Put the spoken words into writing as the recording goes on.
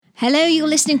Hello, you're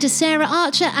listening to Sarah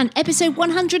Archer and episode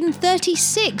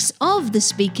 136 of the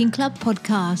Speaking Club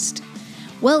podcast.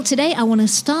 Well, today I want to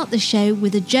start the show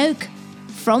with a joke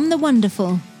from the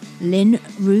wonderful Lynn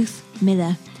Ruth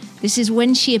Miller. This is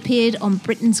when she appeared on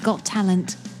Britain's Got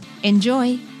Talent.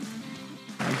 Enjoy.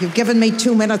 You've given me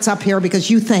 2 minutes up here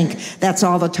because you think that's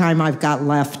all the time I've got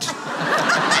left.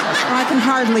 I can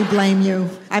hardly blame you.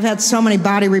 I've had so many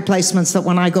body replacements that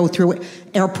when I go through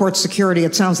airport security,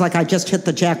 it sounds like I just hit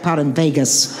the jackpot in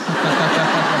Vegas.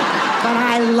 But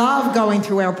I love going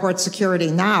through airport security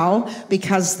now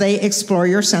because they explore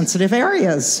your sensitive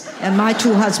areas. And my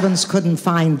 2 husbands couldn't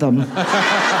find them.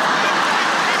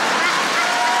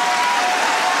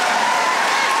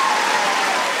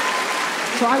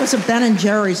 So I was at Ben &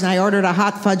 Jerry's, and I ordered a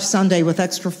hot fudge sundae with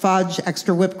extra fudge,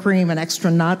 extra whipped cream, and extra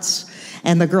nuts.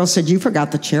 And the girl said, "You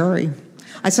forgot the cherry."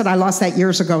 I said, "I lost that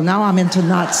years ago. Now I'm into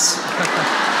nuts."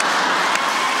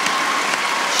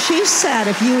 She said,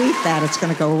 "If you eat that, it's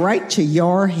going to go right to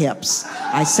your hips."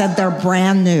 I said, "They're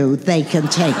brand new. They can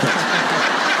take it."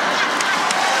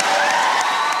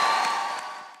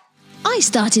 I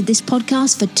started this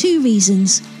podcast for 2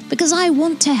 reasons. Because I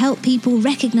want to help people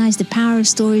recognize the power of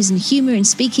stories and humor in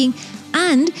speaking,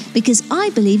 and because I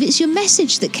believe it's your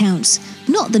message that counts,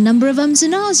 not the number of ums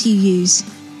and ahs you use.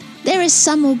 There are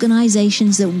some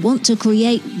organizations that want to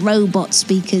create robot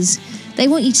speakers. They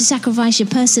want you to sacrifice your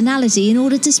personality in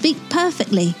order to speak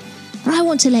perfectly. But I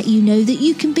want to let you know that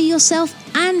you can be yourself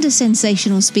and a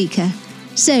sensational speaker.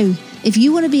 So, if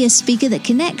you want to be a speaker that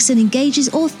connects and engages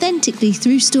authentically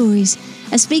through stories,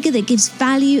 a speaker that gives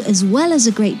value as well as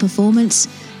a great performance,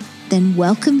 then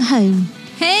welcome home.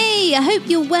 Hey, I hope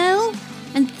you're well,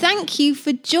 and thank you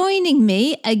for joining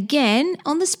me again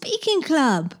on the Speaking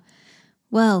Club.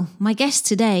 Well, my guest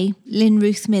today, Lynn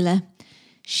Ruth Miller,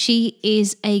 she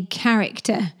is a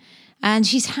character, and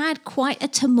she's had quite a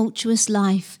tumultuous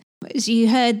life. As you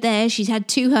heard there, she's had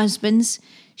 2 husbands.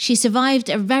 She survived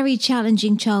a very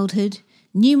challenging childhood,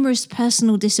 numerous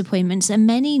personal disappointments, and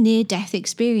many near-death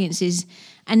experiences.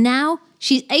 And now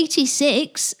she's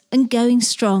 86 and going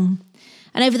strong.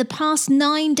 And over the past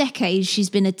 9 decades, she's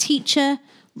been a teacher,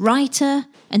 writer,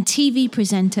 and TV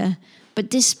presenter. But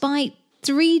despite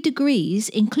 3 degrees,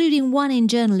 including 1 in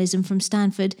journalism from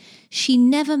Stanford, she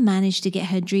never managed to get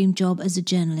her dream job as a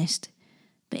journalist.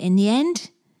 But in the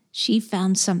end, she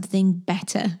found something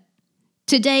better.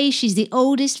 Today, she's the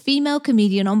oldest female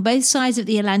comedian on both sides of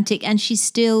the Atlantic, and she's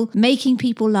still making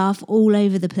people laugh all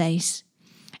over the place.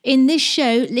 In this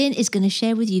show, Lynn is going to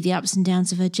share with you the ups and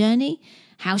downs of her journey,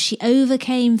 how she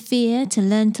overcame fear to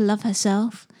learn to love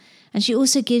herself, and she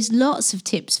also gives lots of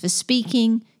tips for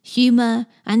speaking, humour,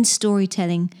 and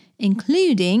storytelling,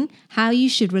 including how you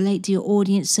should relate to your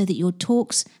audience so that your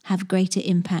talks have greater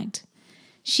impact.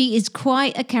 She is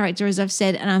quite a character, as I've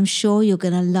said, and I'm sure you're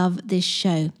going to love this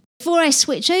show. Before I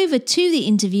switch over to the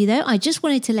interview, though, I just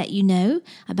wanted to let you know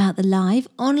about the live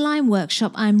online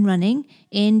workshop I'm running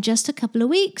in just a couple of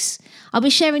weeks. I'll be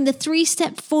sharing the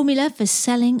 3-step formula for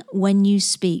selling when you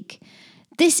speak.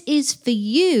 This is for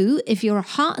you if you're a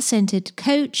heart-centered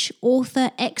coach, author,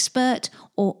 expert,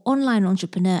 or online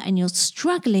entrepreneur, and you're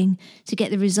struggling to get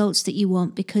the results that you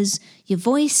want because your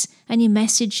voice and your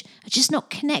message are just not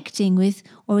connecting with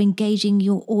or engaging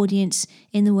your audience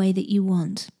in the way that you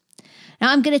want.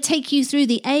 Now, I'm going to take you through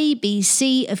the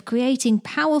ABC of creating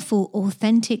powerful,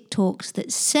 authentic talks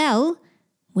that sell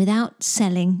without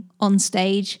selling on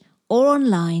stage or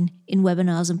online in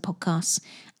webinars and podcasts.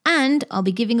 And I'll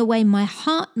be giving away my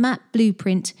heart map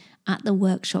blueprint at the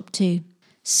workshop too.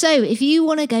 So if you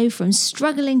want to go from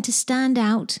struggling to stand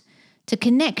out to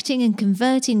connecting and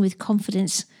converting with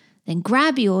confidence, then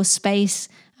grab your space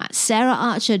at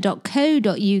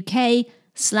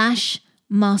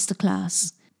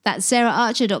saraharcher.co.uk/masterclass. That's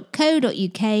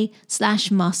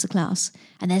saraharcher.co.uk/masterclass.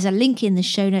 And there's a link in the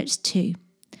show notes too.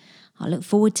 I look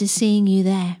forward to seeing you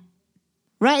there.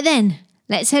 Right then,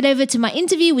 let's head over to my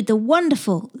interview with the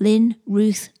wonderful Lynn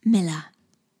Ruth Miller.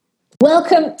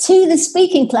 Welcome to the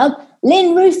Speaking Club,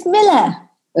 Lynn Ruth Miller.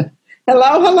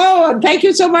 Hello, and thank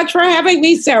you so much for having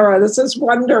me, Sarah. This is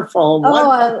wonderful.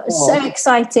 I'm so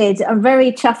excited. I'm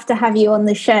very chuffed to have you on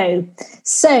the show.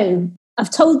 So, I've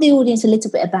told the audience a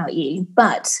little bit about you,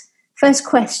 but first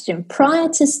question, prior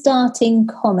to starting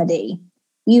comedy,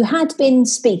 you had been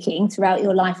speaking throughout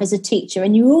your life as a teacher,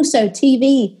 and you were also a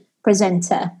TV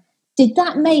presenter. Did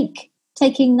that make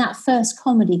taking that first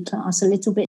comedy class a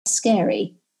little bit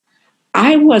scary?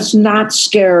 I was not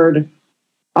scared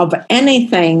of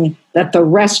anything that the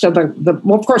rest of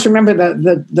well, of course, remember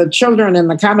the children in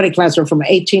the comedy class are from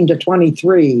 18 to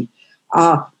 23,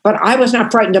 but I was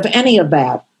not frightened of any of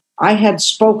that. I had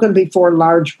spoken before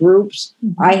large groups.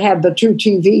 Mm-hmm. I had the 2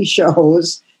 TV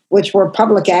shows, which were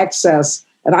public access.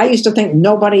 And I used to think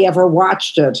nobody ever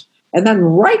watched it. And then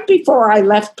right before I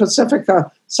left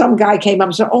Pacifica, some guy came up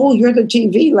and said, "Oh, you're the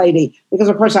TV lady." Because,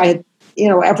 of course, I had,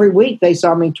 every week they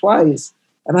saw me twice.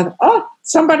 And I thought, oh,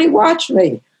 somebody watched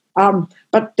me.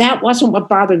 But that wasn't what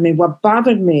bothered me. What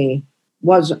bothered me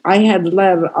was I had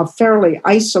led a fairly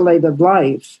isolated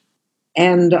life.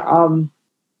 And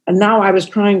now I was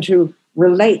trying to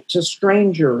relate to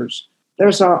strangers.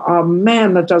 There's a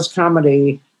man that does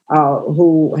comedy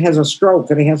who has a stroke,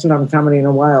 and he hasn't done comedy in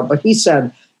a while. But he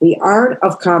said, the art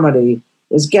of comedy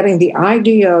is getting the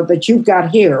idea that you've got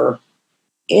here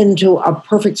into a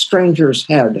perfect stranger's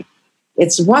head.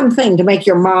 It's one thing to make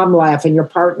your mom laugh and your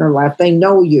partner laugh. They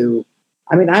know you.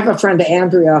 I mean, I have a friend,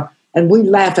 Andrea, and we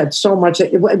laugh at so much.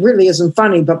 It really isn't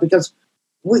funny, but because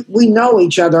we know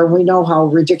each other and we know how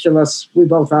ridiculous we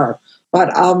both are.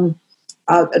 But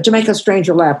to make a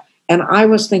stranger laugh. And I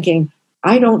was thinking,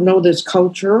 I don't know this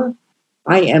culture.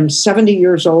 I am 70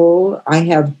 years old. I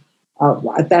have,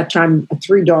 at that time,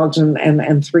 3 dogs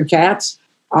and 3 cats.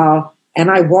 And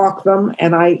I walk them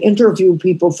and I interview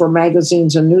people for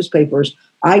magazines and newspapers.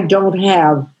 I don't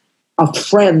have a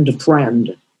friend.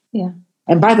 Yeah.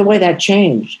 And by the way, that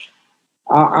changed.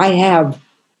 I have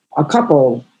a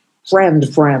couple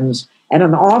friends and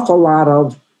an awful lot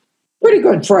of pretty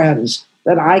good friends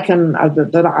that I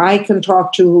can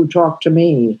talk to who talk to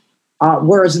me.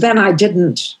 Whereas then I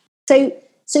didn't.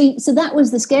 So that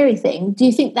was the scary thing. Do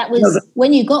you think that was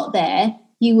when you got there?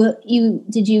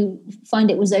 Did you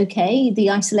find it was okay? The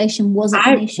isolation wasn't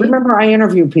an issue? Remember, I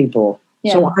interview people.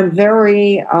 Yeah. So I'm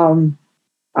very, I'm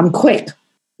quick.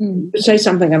 You say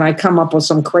something and I come up with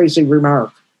some crazy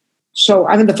remark. So,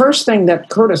 I mean, the first thing that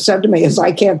Curtis said to me is,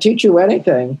 "I can't teach you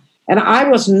anything." And I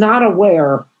was not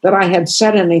aware that I had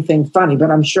said anything funny, but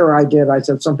I'm sure I did. I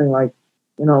said something like,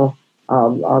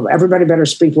 everybody better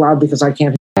speak loud because I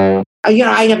can't.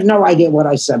 I have no idea what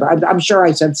I said. I'm sure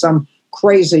I said some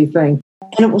crazy thing.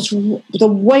 And it was the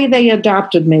way they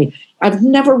adopted me. I've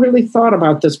never really thought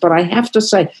about this, but I have to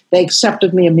say they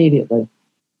accepted me immediately.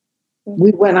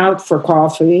 We went out for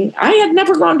coffee. I had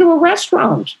never gone to a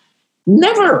restaurant.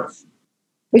 Never.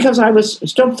 Because I was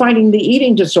still fighting the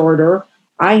eating disorder.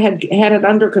 I had it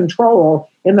under control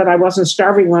in that I wasn't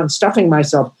starving and stuffing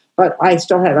myself, but I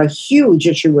still had a huge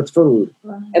issue with food.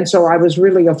 Right. And so I was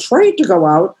really afraid to go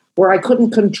out where I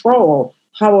couldn't control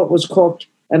how it was cooked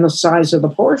and the size of the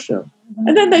portion.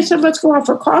 And then they said, "Let's go out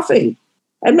for coffee."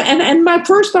 And my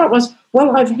first thought was,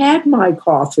 well, I've had my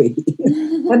coffee.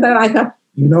 And then I thought,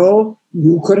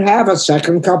 you could have a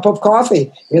second cup of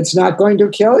coffee. It's not going to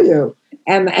kill you.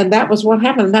 And that was what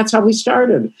happened. And that's how we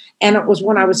started. And it was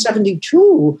when I was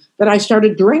 72 that I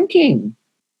started drinking.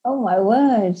 Oh, my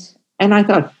word. And I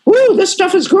thought, ooh, this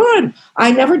stuff is good.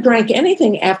 I never drank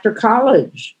anything after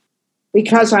college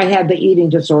because I had the eating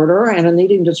disorder, and an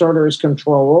eating disorder is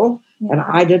control. Yeah. And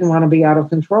I didn't want to be out of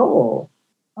control.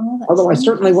 Although I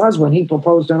certainly was when he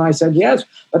proposed and I said yes.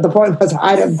 But the point was,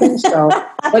 I didn't think so.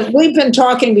 But we've been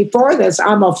talking before this.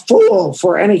 I'm a fool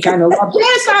for any kind of love.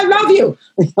 Yes, I love you.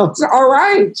 All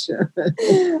right.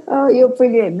 Oh, you're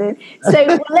brilliant.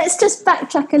 So let's just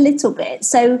backtrack a little bit.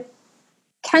 So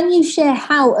can you share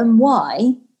how and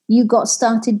why you got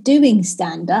started doing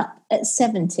stand-up at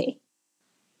 70?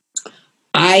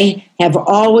 I have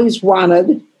always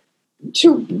wanted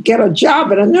to get a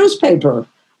job in a newspaper.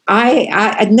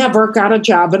 I never got a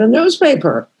job in a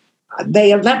newspaper.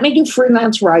 They let me do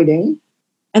freelance writing.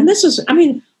 And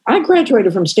I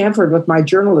graduated from Stanford with my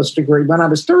journalist degree when I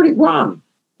was 31.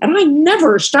 And I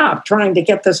never stopped trying to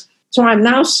get this. So I'm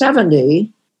now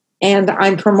 70, and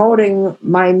I'm promoting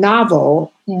my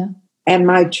novel and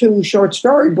my 2 short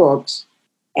story books.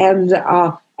 And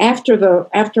after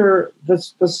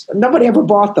this, nobody ever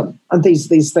bought them on these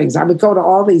things. I would go to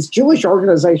all these Jewish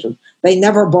organizations. They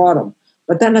never bought them.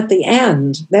 But then at the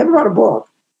end, they never bought a book.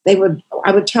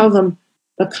 I would tell them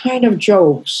the kind of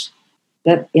jokes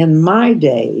that in my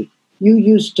day you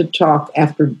used to talk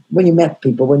after when you met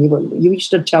people, when you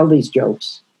used to tell these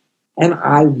jokes. And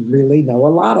I really know a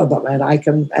lot of them, and I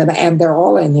can, and they're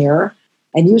all in here.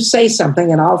 And you say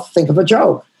something, and I'll think of a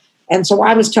joke. And so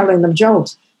I was telling them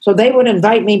jokes. So they would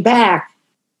invite me back,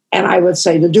 and I would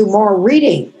say to do more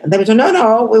reading. And they would say,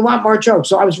 no, we want more jokes.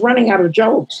 So I was running out of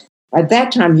jokes. At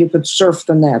that time, you could surf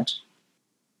the net.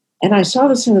 And I saw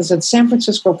this thing that said San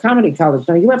Francisco Comedy College.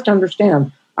 Now, you have to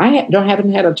understand, I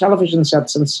haven't had a television set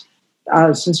since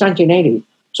 1980.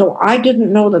 So I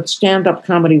didn't know that stand-up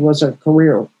comedy was a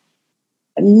career.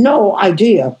 No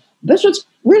idea.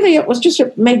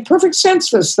 It made perfect sense,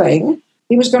 this thing.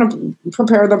 He was going to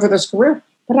prepare them for this career.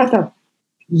 But I thought,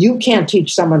 you can't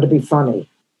teach someone to be funny.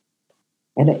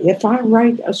 And if I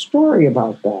write a story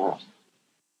about that,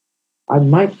 I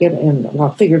might get in.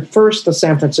 Well, I figured first the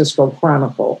San Francisco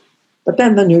Chronicle, but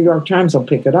then the New York Times will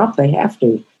pick it up. They have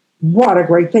to. What a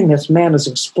great thing. This man is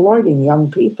exploiting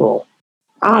young people.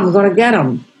 I'm going to get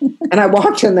him. And I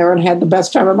walked in there and had the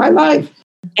best time of my life.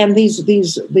 And these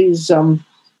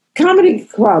comedy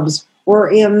clubs were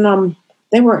in,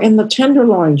 they were in the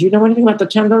Tenderloin. Do you know anything about the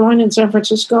Tenderloin in San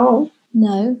Francisco?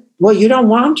 No. Well, you don't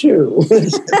want to.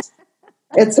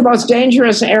 It's the most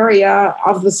dangerous area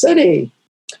of the city.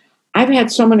 I've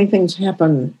had so many things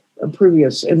happen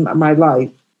previous in my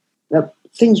life that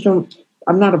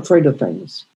I'm not afraid of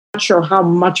things. I'm not sure how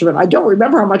much of it, I don't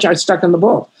remember how much I stuck in the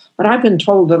book, but I've been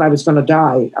told that I was going to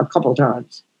die a couple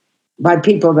times by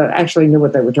people that actually knew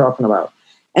what they were talking about.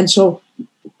 And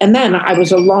then I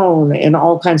was alone in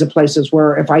all kinds of places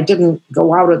where if I didn't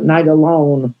go out at night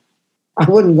alone, I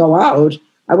wouldn't go out.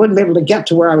 I wouldn't be able to get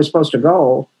to where I was supposed to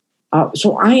go.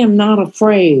 So I am not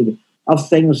afraid of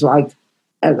things like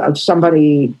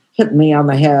somebody hitting me on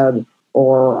the head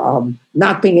or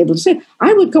not being able to see.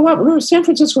 I would go out. Remember, San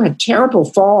Francisco had terrible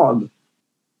fog.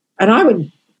 And I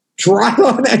would drive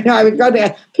on it. I would go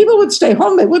there. People would stay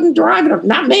home. They wouldn't drive it.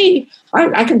 Not me.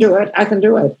 I can do it. I can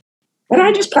do it. And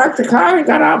I just parked the car and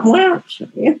got out and went.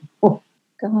 You know.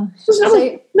 Gosh.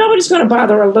 Nobody's going to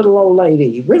bother a little old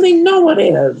lady. Really, no one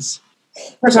is.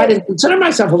 Of course, I didn't consider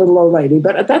myself a little old lady,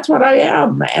 but that's what I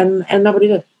am. And nobody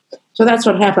did. So that's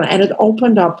what happened. And it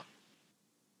opened up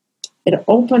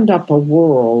a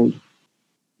world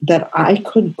that I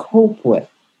could cope with.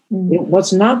 Mm. It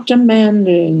was not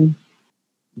demanding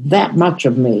that much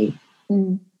of me.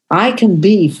 Mm. I can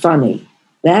be funny.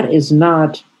 That is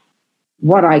not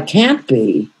what I can't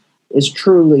be, is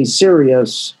truly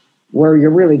serious, where you're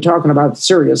really talking about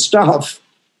serious stuff,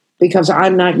 because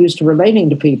I'm not used to relating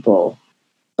to people.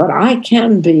 But I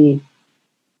can be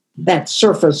that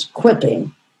surface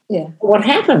quipping. Yeah. What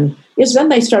happened is then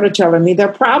they started telling me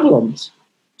their problems.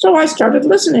 So I started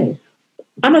listening.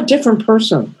 I'm a different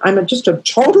person. Just a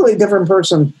totally different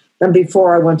person than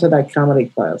before I went to that comedy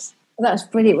class. Well, that's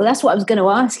brilliant. Well, that's what I was going to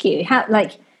ask you.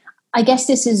 I guess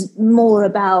this is more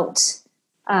about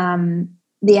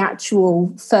the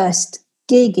actual first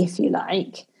gig, if you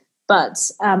like.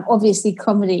 But obviously,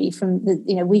 comedy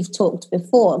we've talked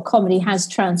before. Comedy has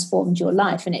transformed your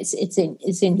life, and it's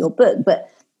in your book. But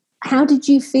how did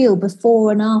you feel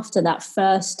before and after that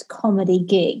first comedy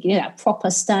gig? That proper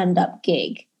stand-up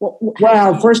gig.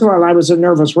 Well, first of all, I was a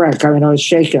nervous wreck. I was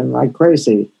shaking like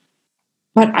crazy.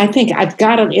 But I think I've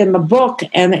got it in the book,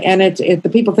 and the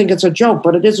people think it's a joke,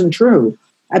 but it isn't true.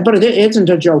 But it isn't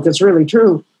a joke. It's really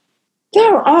true.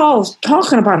 They're all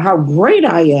talking about how great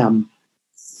I am.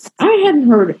 I hadn't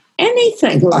heard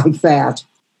anything like that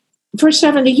for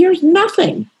 70 years.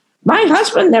 Nothing. My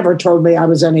husband never told me I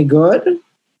was any good.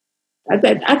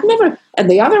 I've never, and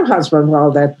the other husband,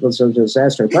 well, that was a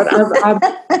disaster. But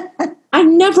I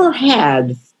never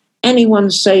had anyone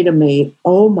say to me,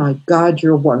 "Oh my God,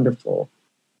 you're wonderful."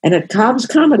 And at Cobb's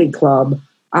Comedy Club,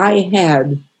 I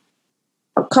had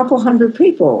a couple hundred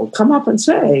people come up and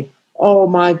say, "Oh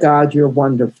my God, you're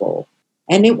wonderful."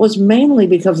 And it was mainly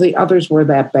because the others were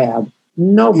that bad.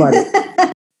 Nobody.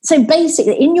 So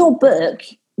basically, in your book,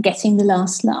 Getting the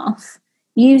Last Laugh,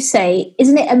 you say,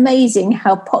 isn't it amazing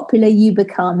how popular you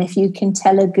become if you can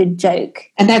tell a good joke?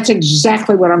 And that's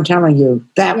exactly what I'm telling you.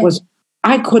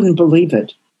 I couldn't believe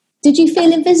it. Did you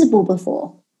feel invisible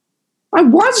before? I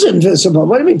was invisible.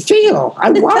 What do you mean feel?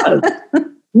 I was.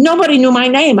 Nobody knew my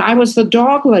name. I was the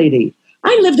dog lady.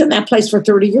 I lived in that place for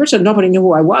 30 years and nobody knew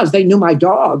who I was. They knew my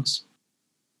dogs.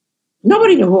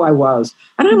 Nobody knew who I was.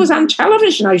 And I was on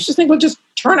television. I used to think, well, just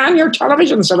turn on your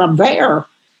television so I'm there.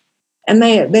 And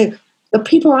the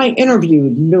people I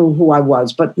interviewed knew who I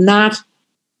was, but not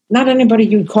anybody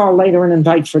you'd call later and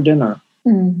invite for dinner.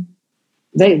 Mm.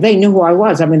 They knew who I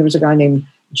was. There was a guy named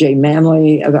Jay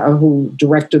Manley who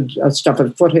directed stuff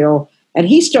at Foothill, and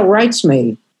he still writes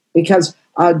me because,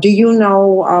 do you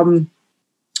know,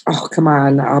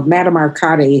 Madame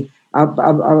Arcadi,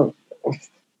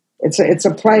 it's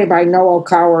a play by Noel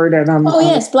Coward. And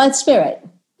yes, Blithe Spirit.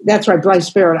 That's right, Blithe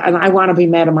Spirit. And I want to be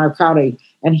Madame Arcadi.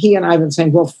 And he and I have been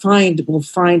saying, we'll find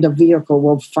a vehicle,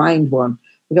 we'll find one,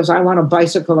 because I want to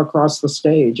bicycle across the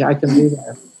stage. I can do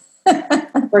that.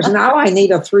 Of course, now I need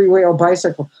a 3-wheel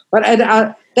bicycle.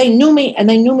 But they knew me, and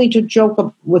they knew me to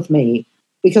joke with me,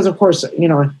 because, of course,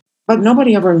 but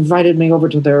nobody ever invited me over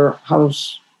to their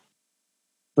house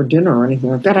for dinner or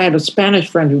anything like that. I had a Spanish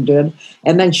friend who did,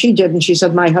 and then she did, and she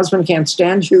said, my husband can't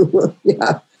stand you.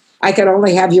 Yeah, I could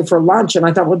only have you for lunch. And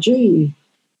I thought, well, gee,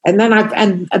 And then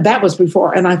and that was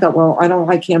before, and I thought, well, I don't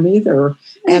like him either.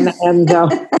 And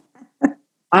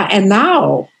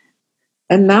now,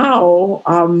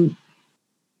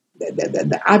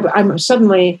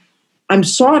 I'm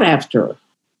sought after.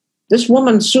 This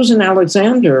woman, Susan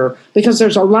Alexander, because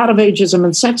there's a lot of ageism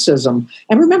and sexism.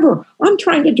 And remember, I'm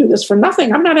trying to do this for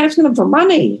nothing. I'm not asking them for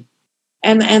money.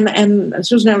 And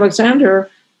Susan Alexander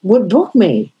would book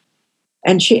me.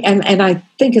 And I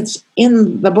think it's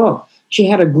in the book. She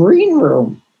had a green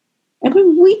room. And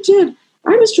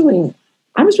I was doing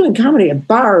comedy at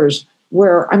bars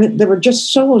where, they were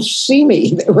just so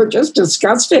seamy. They were just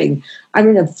disgusting.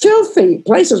 In filthy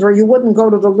places where you wouldn't go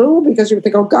to the loo because you would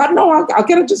think, oh God, no, I'll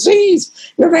get a disease.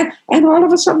 And all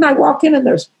of a sudden I walk in and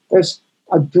there's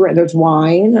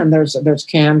wine and there's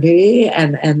candy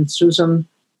and Susan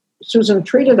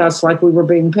treated us like we were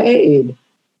being paid.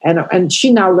 And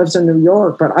she now lives in New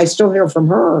York, but I still hear from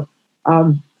her.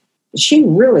 She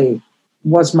really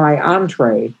was my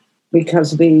entree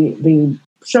because the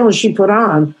show she put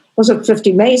on was at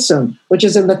 50 Mason, which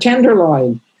is in the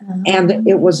Tenderloin. Oh. And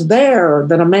it was there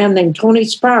that a man named Tony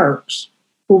Sparks,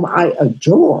 whom I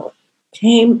adore,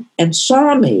 came and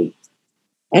saw me.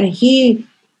 And he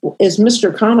is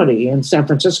Mr. Comedy in San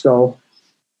Francisco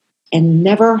and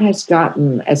never has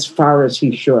gotten as far as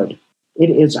he should. It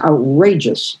is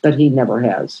outrageous that he never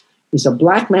has. He's a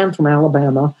black man from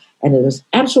Alabama, and it is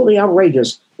absolutely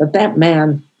outrageous that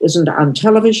man isn't on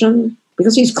television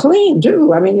because he's clean,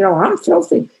 too. I'm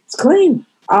filthy. It's clean.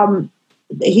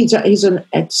 He's an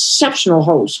exceptional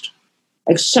host,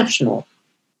 exceptional.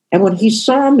 And when he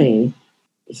saw me,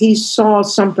 he saw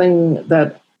something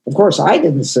that, of course, I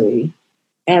didn't see,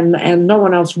 and no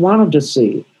one else wanted to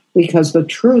see, because the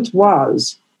truth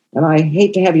was, and I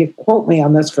hate to have you quote me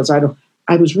on this because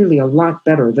I was really a lot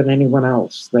better than anyone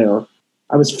else there.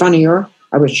 I was funnier.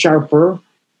 I was sharper.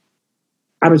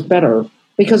 I was better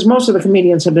because most of the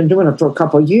comedians have been doing it for a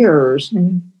couple of years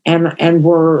and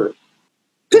were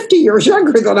 50 years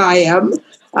younger than I am.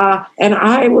 And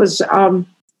I was,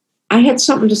 I had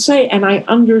something to say, and I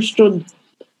understood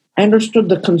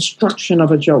the construction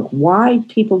of a joke. Why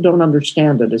people don't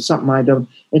understand it is something I don't.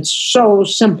 It's so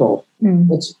simple.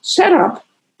 It's set up,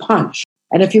 punch.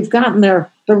 And if you've gotten there,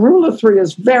 the rule of three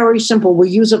is very simple. We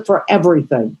use it for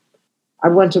everything. I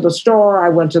went to the store.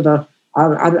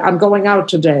 I'm going out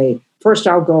today. First,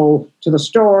 I'll go to the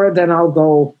store. Then I'll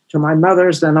go to my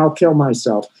mother's. Then I'll kill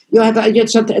myself.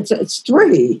 It's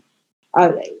three.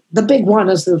 The big one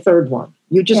is the third one.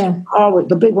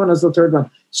 The big one is the third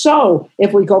one. So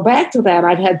if we go back to that,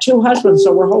 I've had two husbands,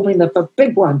 so we're hoping that the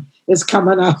big one is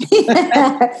coming up.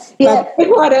 The big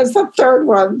one is the third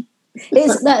one.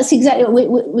 That's exactly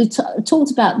what we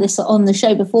talked about this on the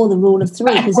show before, the rule of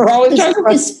three,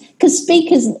 because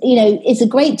speakers, it's a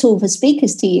great tool for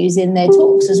speakers to use in their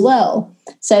talks as well.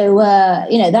 So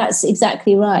that's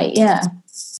exactly right. Yeah,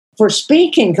 for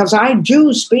speaking, because I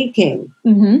do speaking.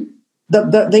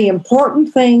 The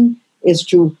important thing is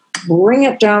to bring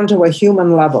it down to a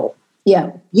human level.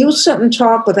 Yeah, you sit and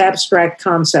talk with abstract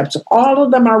concepts. All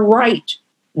of them are right,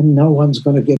 and no one's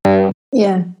going to give.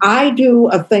 Yeah. I do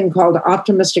a thing called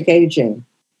optimistic aging,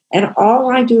 and all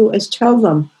I do is tell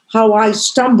them how I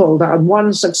stumbled on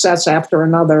one success after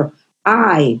another.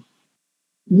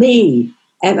 Me,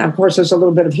 and of course there's a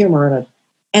little bit of humor in it,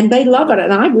 and they love it.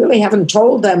 And I really haven't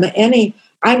told them any.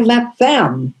 I let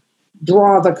them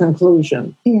draw the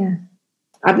conclusion. Yeah.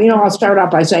 I'll start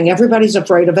out by saying everybody's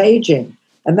afraid of aging.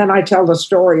 And then I tell the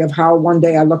story of how one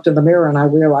day I looked in the mirror and I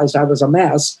realized I was a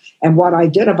mess and what I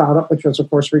did about it, which was,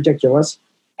 of course, ridiculous.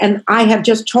 And I have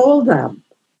just told them,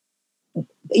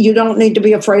 you don't need to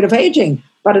be afraid of aging.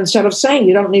 But instead of saying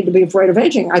you don't need to be afraid of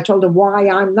aging, I told them why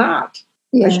I'm not.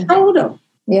 Yeah. I showed them.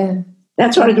 Yeah.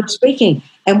 That's what I do with speaking.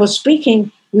 And with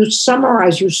speaking, you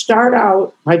summarize. You start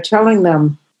out by telling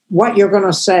them what you're going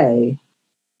to say.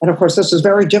 And of course, this is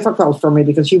very difficult for me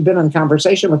because you've been in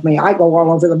conversation with me. I go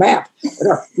all over the map.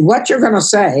 What you're going to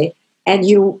say, and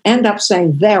you end up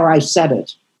saying, there, I said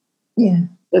it. Yeah.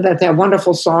 That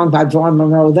wonderful song by Vaughan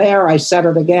Monroe, there, I said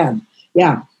it again.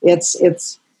 Yeah,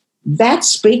 that's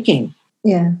speaking.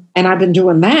 Yeah. And I've been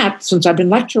doing that since I've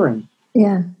been lecturing.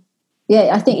 Yeah.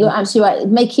 Yeah, I think you're absolutely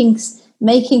right.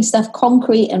 Making stuff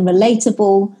concrete and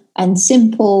relatable and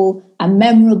simple and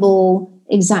memorable.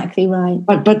 Exactly right.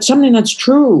 But something that's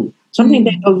true, something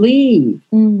they believe.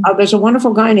 There's a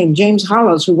wonderful guy named James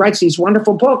Hollis who writes these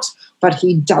wonderful books, but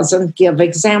he doesn't give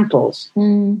examples.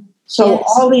 So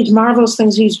all these marvelous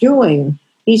things he's doing,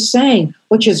 he's saying,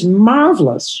 which is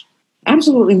marvelous,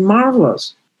 absolutely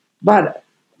marvelous. But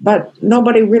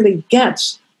nobody really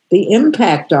gets the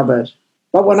impact of it.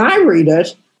 But when I read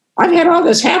it, I've had all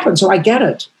this happen, so I get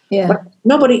it. Yeah. But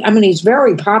nobody, I mean, he's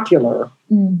very popular,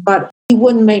 but he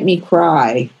wouldn't make me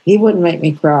cry. He wouldn't make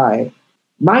me cry.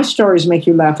 My stories make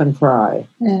you laugh and cry.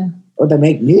 Yeah. Or they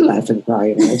make me laugh and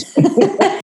cry.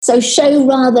 So show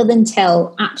rather than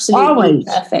tell. Absolutely. Always.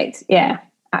 Perfect. Yeah,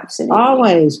 absolutely.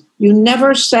 Always. You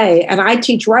never say, and I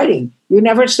teach writing, you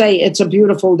never say it's a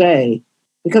beautiful day.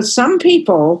 Because some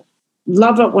people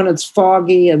love it when it's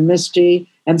foggy and misty,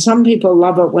 and some people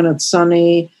love it when it's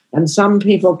sunny, and some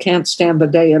people can't stand the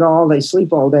day at all. They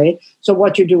sleep all day. So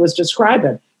what you do is describe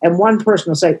it. And one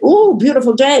person will say, "Ooh,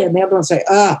 beautiful day," and the other one will say,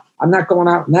 "I'm not going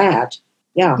out in that."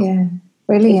 Yeah. Yeah.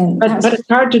 Brilliant. But it's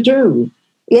hard to do.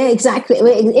 Yeah, exactly.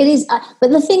 It is.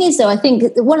 But the thing is, though, I think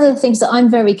one of the things that I'm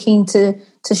very keen to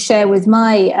share with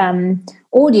my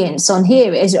audience on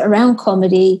here is around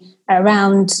comedy,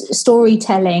 around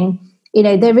storytelling. You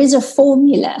know, there is a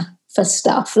formula for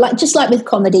stuff. Just like with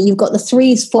comedy, you've got the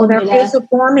threes formula. There is a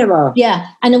formula. Yeah.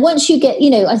 And then once you get,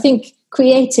 I think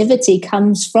creativity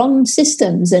comes from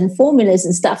systems and formulas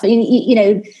and stuff.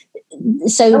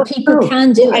 So people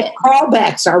can do it.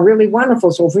 Callbacks are really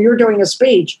wonderful. So if you're doing a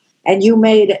speech and you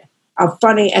made a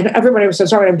funny, and everybody says,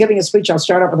 "Sorry, I'm giving a speech, I'll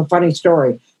start up with a funny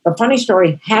story." The funny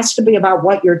story has to be about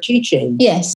what you're teaching.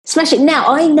 Yes. Especially now,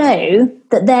 I know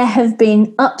that there have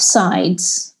been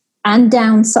upsides and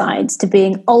downsides to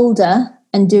being older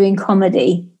and doing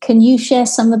comedy. Can you share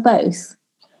some of both?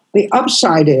 The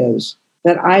upside is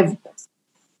that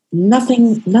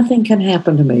nothing can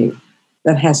happen to me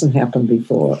that hasn't happened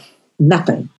before.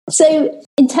 Nothing. So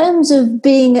in terms of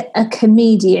being a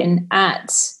comedian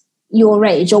at your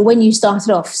age, or when you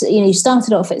started off, you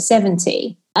started off at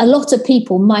 70, a lot of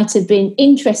people might have been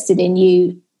interested in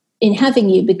you, in having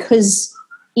you, because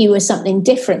you were something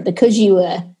different, because you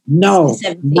were not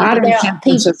 70. in San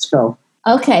Francisco.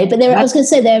 Okay, but I was going to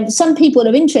say there are some people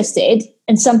that are interested,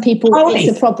 and some people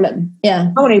it's a problem.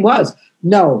 Yeah, Tony was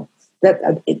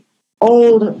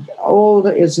old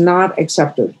is not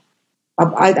accepted.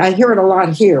 I hear it a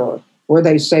lot here, where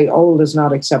they say old is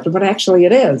not accepted, but actually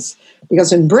it is,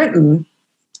 because in Britain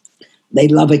they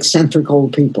love eccentric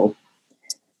old people.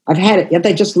 I've had it, yet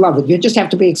they just love it. You just have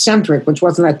to be eccentric, which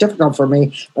wasn't that difficult for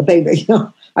me. But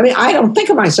I don't think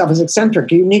of myself as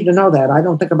eccentric. You need to know that. I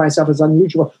don't think of myself as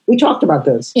unusual. We talked about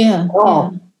this. Yeah.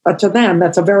 But to them,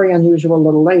 that's a very unusual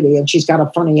little lady, and she's got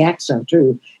a funny accent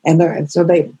too. And they're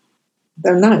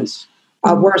nice.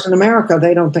 Whereas in America,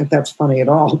 they don't think that's funny at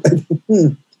all.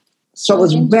 So it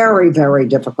was very, very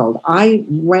difficult. I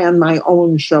ran my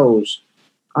own shows.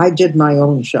 I did my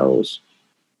own shows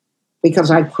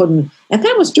because I couldn't, and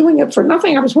I was doing it for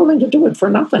nothing. I was willing to do it for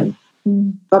nothing.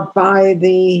 But I'm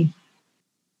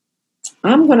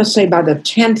going to say by the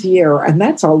 10th year, and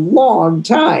that's a long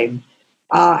time,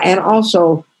 and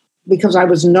also because I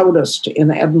was noticed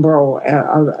in Edinburgh,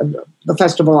 the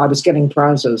festival, I was getting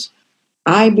prizes.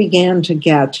 I began to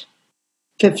get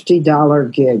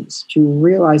 $50 gigs. Do you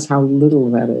realize how little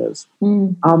that is?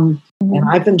 And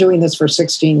I've been doing this for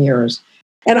 16 years.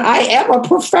 And I am a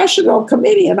professional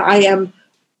comedian. I'm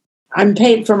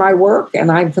paid for my work,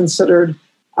 and I'm considered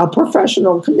a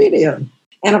professional comedian.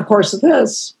 And of course,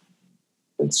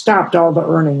 it stopped all the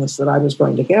earnings that I was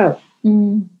going to get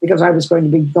because I was going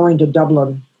to be going to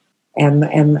Dublin and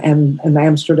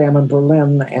Amsterdam and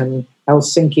Berlin and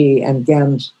Helsinki and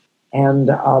Ghent and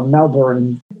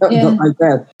Melbourne, like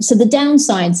that. So the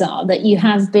downsides are that you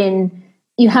haven't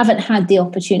had the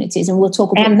opportunities, and we'll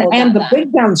talk about that. And the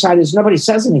big downside is nobody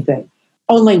says anything.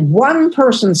 Only one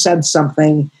person said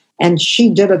something, and she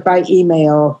did it by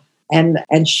email, and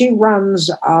she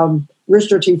runs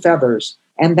Rooster Teeth Feathers,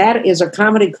 and that is a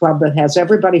comedy club that has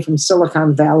everybody from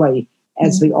Silicon Valley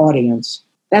as the audience.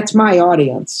 That's my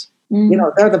audience.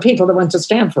 They're the people that went to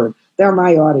Stanford. They're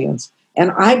my audience. And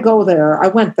I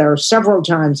went there several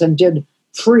times and did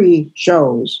free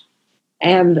shows.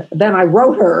 And then I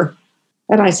wrote her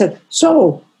and I said,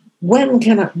 "So when?"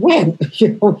 The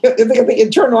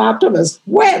internal optimist,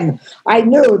 when? I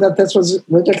knew that this was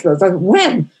ridiculous.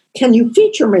 When can you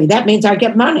feature me? That means I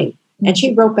get money. And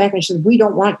she wrote back and she said, "We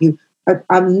don't want you.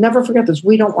 I'll never forget this.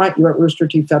 We don't want you at Rooster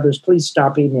Teeth Feathers. Please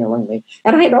stop emailing me."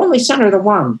 And I had only sent her the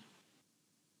one.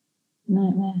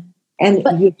 No. And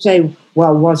you'd say,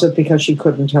 well, was it because she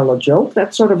couldn't tell a joke?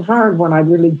 That's sort of hard when I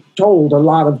really told a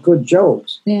lot of good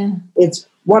jokes. Yeah. It's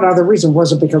what other reason?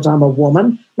 Was it because I'm a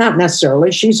woman? Not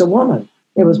necessarily. She's a woman.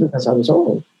 It was because I was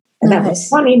old. And that was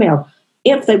one email.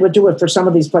 If they would do it for some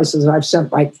of these places, I've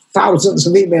sent like thousands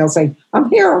of emails saying, I'm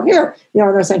here. And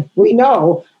they're saying, we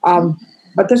know.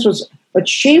 But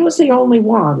she was the only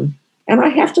one. And I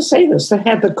have to say this, that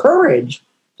had the courage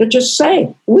to just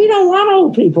say, we don't want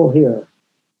old people here.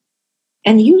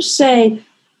 And you say,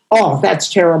 Oh,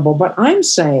 that's terrible. But I'm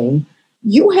saying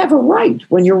you have a right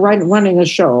when you're running a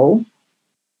show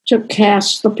to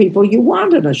cast the people you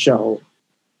want in a show.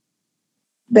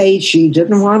 She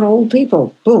didn't want old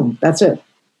people. Boom, that's it.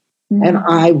 Mm-hmm. And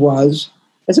I was,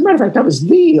 as a matter of fact, I was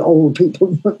the old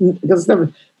people because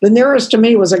the nearest to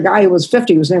me was a guy who was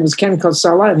 50. His name was Ken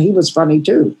Cosella, and he was funny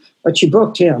too. But she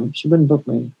booked him. She wouldn't book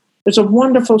me. There's a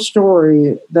wonderful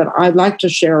story that I'd like to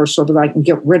share so that I can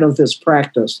get rid of this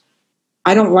practice.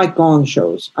 I don't like gong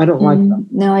shows. I don't like them.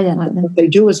 No, I don't like them. What they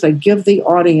do is they give the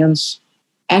audience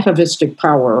atavistic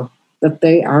power that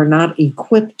they are not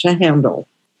equipped to handle.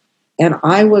 And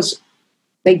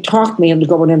they talked me into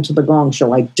going into the gong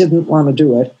show. I didn't want to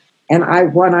do it. And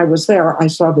when I was there, I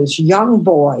saw this young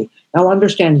boy. Now,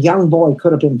 understand, young boy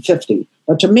could have been 50.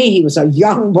 But to me, he was a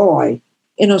young boy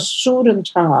in a suit and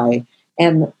tie.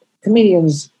 And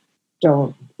comedians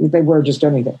they wear just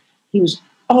anything. He was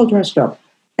all dressed up.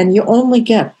 And you only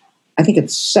get, I think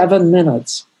it's 7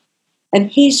 minutes. And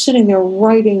he's sitting there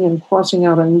writing and crossing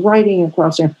out and writing and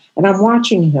crossing out. And I'm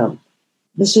watching him.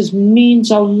 This means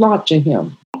a lot to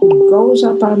him. He goes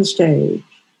up on stage.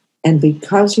 And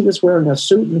because he was wearing a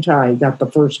suit and tie, he got the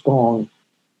first gong.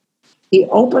 He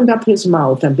opened up his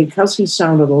mouth. And because he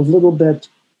sounded a little bit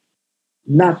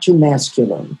not too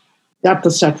masculine, got the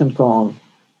second gong.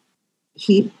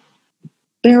 He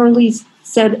barely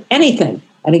said anything.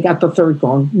 And he got the third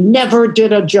gong. Never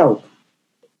did a joke.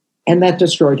 And that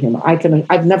destroyed him.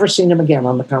 I've never seen him again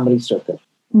on the comedy circuit.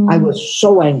 I was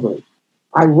so angry.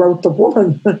 I wrote the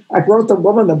woman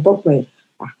that booked me.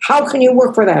 How can you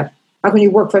work for that? How can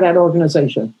you work for that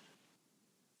organization?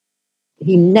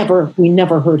 We never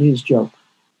heard his joke.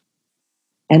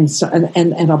 And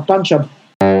a bunch of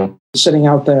sitting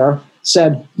out there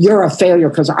said, "You're a failure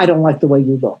because I don't like the way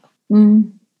you look."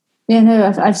 Mm. Yeah,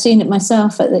 no, I've seen it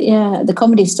myself at the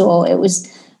Comedy Store. It was,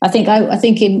 I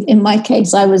think in my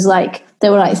case, I was like,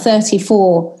 there were like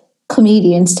 34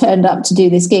 comedians turned up to do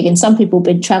this gig, and some people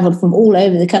had traveled from all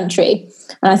over the country.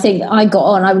 And I think I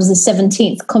was the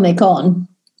 17th comic on,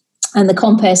 and the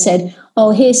compere said,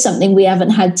 "Oh, here's something we haven't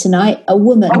had tonight, a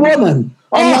woman." A woman.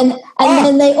 And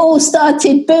then they all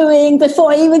started booing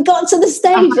before I even got to the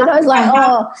stage. And I was like,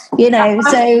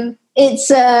 so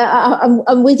it's,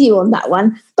 I'm with you on that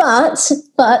one. But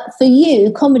for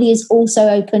you, comedy is also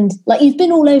opened, like you've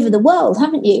been all over the world,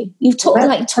 haven't you? You've talked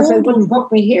because they wouldn't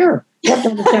book me here. You have to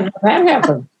understand how that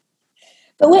happened.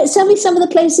 But tell me some of the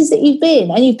places that you've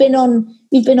been. And you've been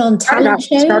on talent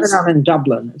shows? It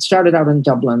started out in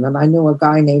Dublin. And I knew a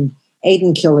guy named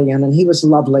Aidan Killian, and he was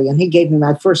lovely. And he gave me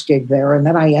my first gig there. And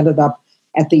then I ended up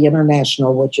at the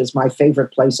International, which is my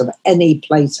favorite place of any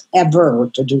place ever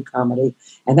to do comedy.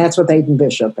 And that's with Aidan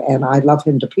Bishop. And I love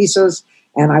him to pieces.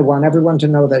 And I want everyone to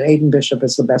know that Aidan Bishop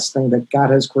is the best thing that God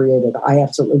has created. I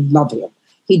absolutely love him.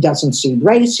 He doesn't see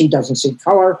race. He doesn't see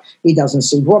color. He doesn't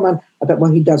see woman. But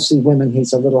when he does see women,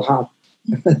 he's a little hot.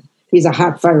 He's a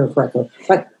hot firecracker.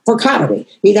 But for comedy,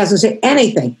 he doesn't say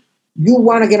anything. You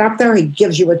want to get up there, he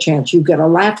gives you a chance. You get a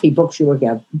laugh, he books you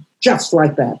again. Just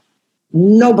like that.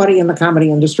 Nobody in the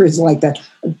comedy industry is like that.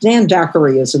 Dan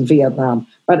Dockery is in Vietnam,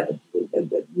 but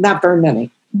not very many.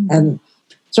 Mm-hmm. And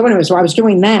so anyway, I was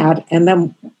doing that. And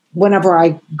then whenever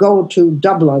I go to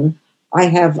Dublin, I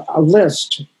have a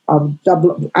list of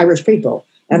Irish people.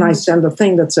 And I send a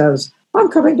thing that says, "I'm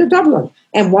coming to Dublin."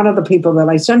 And one of the people that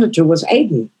I sent it to was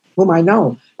Aidan, whom I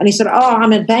know. And he said, "Oh,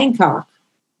 I'm in Bangkok."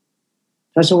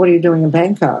 I said, "What are you doing in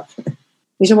Bangkok?"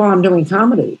 He said, "Well, I'm doing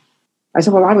comedy." I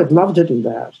said, "Well, I would love to do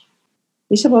that."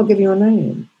 He said, "Well, I'll give you a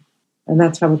name." And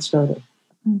that's how it started.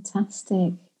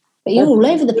 Fantastic. But you're all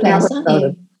over the place, aren't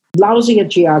you? Lousy at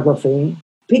geography.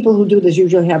 People who do this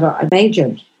usually have an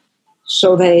agent.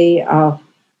 So they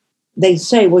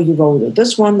say, well, you go to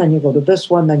this one, then you go to this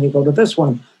one, then you go to this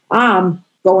one. I'm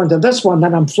going to this one,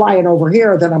 then I'm flying over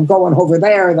here, then I'm going over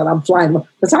there, then I'm flying.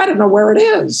 Because I don't know where it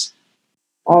is.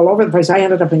 All over the place. I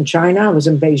ended up in China. I was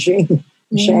in Beijing,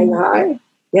 Shanghai.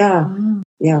 Yeah. Wow.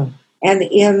 Yeah. And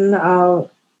in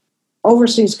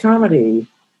overseas comedy,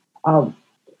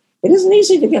 it isn't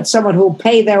easy to get someone who'll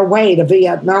pay their way to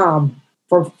Vietnam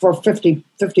for 50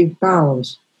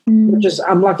 pounds. Which is,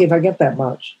 I'm lucky if I get that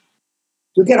much.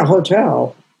 You get a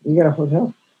hotel.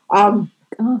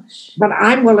 Gosh. But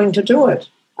I'm willing to do it.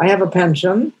 I have a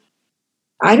pension.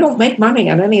 I don't make money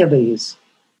on any of these.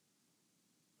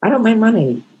 I don't make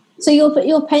money. So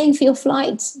you're paying for your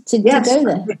flight to go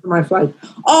there? Yes, for my flight.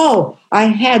 Oh, I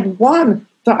had one.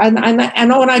 And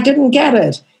I didn't get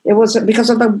it. It was because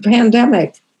of the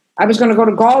pandemic. I was going to go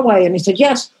to Galway, and he said,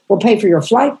 "Yes, we'll pay for your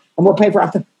flight, and we'll pay for."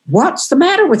 What's the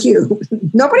matter with you?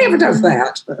 Nobody ever does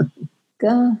that.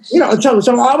 Gosh.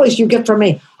 So always you get from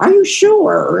me, are you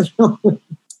sure?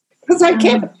 Because I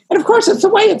can't. And of course, it's the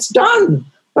way it's done,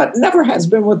 but never has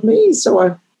been with me.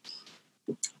 So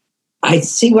I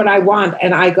see what I want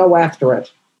and I go after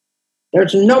it.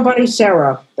 There's nobody,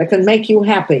 Sarah, that can make you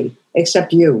happy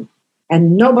except you.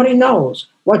 And nobody knows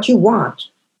what you want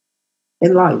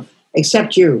in life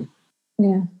except you.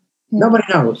 Yeah. Nobody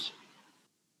knows.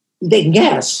 They can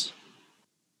guess.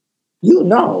 You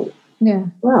know. Yeah.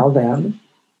 Well, then.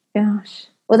 Gosh.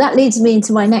 Well, that leads me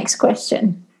into my next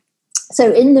question.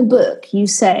 So in the book, you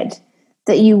said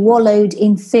that you wallowed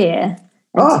in fear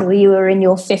until you were in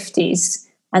your 50s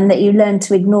and that you learned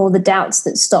to ignore the doubts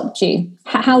that stopped you.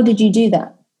 How did you do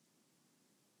that?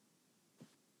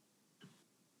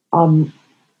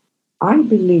 I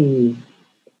believe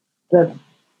that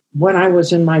when I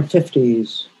was in my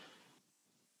 50s,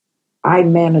 I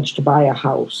managed to buy a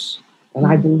house. And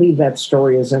I believe that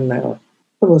story is in there.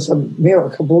 It was a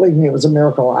miracle. Believe me, it was a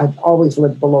miracle. I've always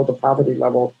lived below the poverty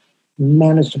level,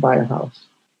 managed to buy a house.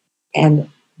 And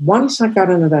once I got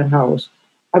into that house,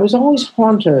 I was always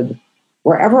haunted,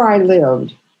 wherever I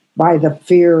lived, by the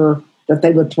fear that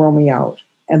they would throw me out.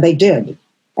 And they did.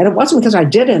 And it wasn't because I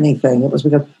did anything. It was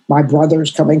because my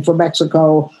brother's coming from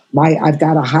Mexico. I've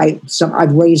got to hide.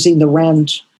 I'm raising the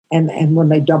rent. And when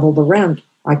they double the rent,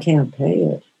 I can't pay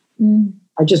it.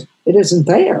 It isn't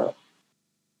there.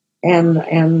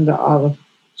 And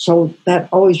so that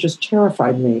always just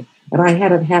terrified me. And I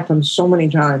had it happen so many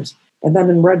times. And then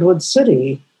in Redwood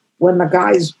City, when the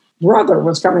guy's brother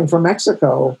was coming from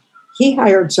Mexico, he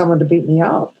hired someone to beat me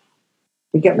up,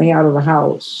 to get me out of the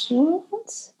house.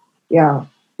 What? Yeah.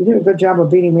 He did a good job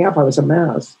of beating me up. I was a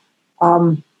mess.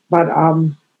 But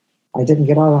I didn't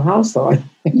get out of the house, though.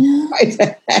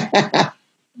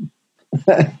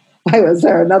 I was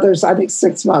there another, I think,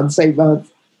 6 months, 8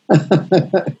 months.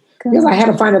 Because I had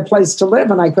to find a place to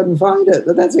live, and I couldn't find it.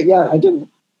 But that's it. Yeah, I didn't.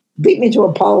 Beat me to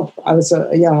a pulp. I was,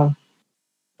 yeah.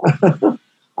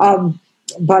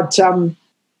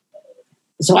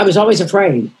 So I was always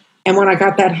afraid. And when I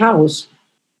got that house,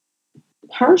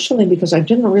 partially because I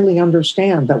didn't really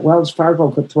understand that Wells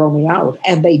Fargo could throw me out.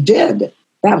 And they did.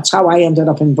 That's how I ended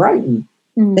up in Brighton.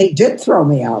 They did throw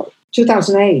me out.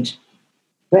 2008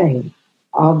 thing.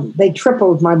 They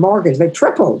tripled my mortgage. They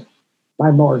tripled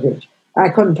my mortgage. I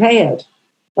couldn't pay it.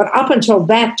 But up until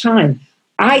that time,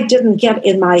 I didn't get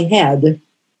in my head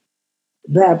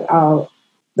that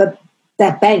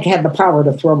that bank had the power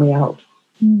to throw me out.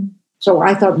 So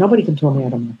I thought nobody can throw me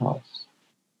out of my house.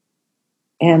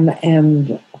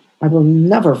 And I will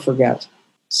never forget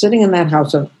sitting in that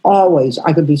house, and always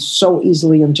I could be so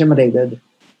easily intimidated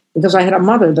because I had a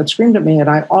mother that screamed at me, and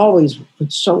I always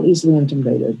was so easily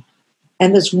intimidated.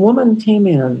 And this woman came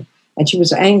in, and she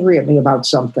was angry at me about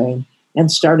something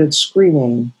and started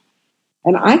screaming.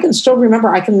 And I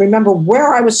can remember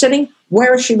where I was sitting,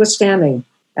 where she was standing.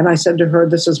 And I said to her,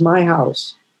 "This is my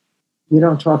house. You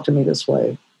don't talk to me this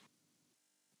way."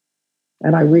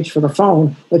 And I reached for the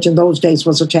phone, which in those days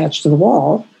was attached to the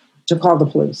wall, to call the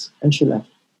police. And she left.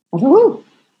 I thought, "Oh,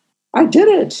 I did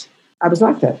it." I was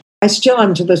like that. I still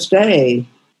am to this day,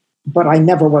 but I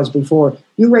never was before.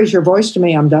 You raise your voice to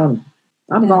me, I'm done.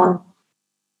 I'm gone.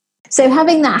 So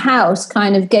having that house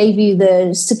kind of gave you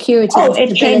the security and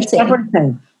stability. It changed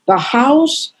everything. The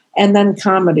house and then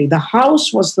comedy. The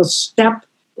house was the step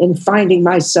in finding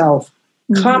myself.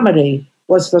 Comedy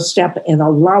was the step in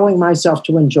allowing myself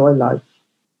to enjoy life.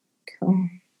 Cool.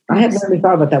 I hadn't really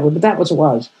thought about that, but that was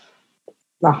what it was.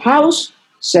 The house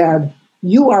said,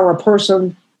 "You are a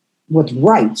person with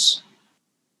rights."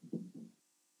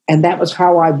 And that was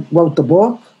how I wrote the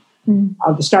book.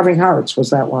 The Starving Hearts was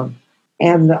that one.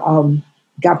 And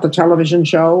got the television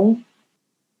show.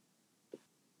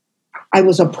 I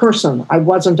was a person. I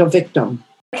wasn't a victim.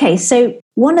 Okay, so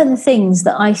one of the things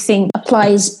that I think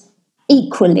applies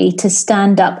equally to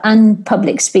stand-up and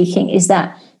public speaking is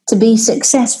that to be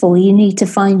successful, you need to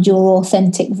find your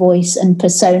authentic voice and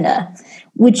persona.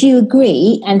 Would you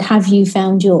agree, and have you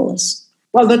found yours?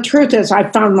 Well, the truth is I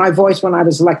found my voice when I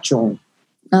was lecturing.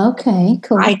 Okay,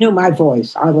 cool. I knew my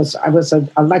voice. I was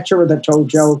a lecturer that told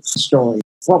jokes, stories.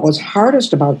 What was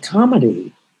hardest about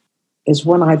comedy is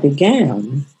when I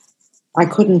began, I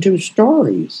couldn't do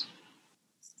stories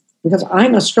because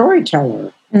I'm a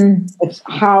storyteller. It's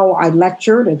how I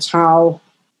lectured. It's how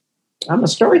I'm a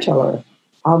storyteller.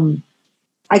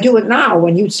 I do it now.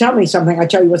 When you tell me something, I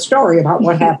tell you a story about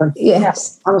what happened.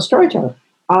 Yes. I'm a storyteller.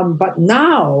 But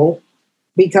now,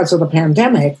 because of the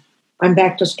pandemic, I'm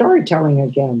back to storytelling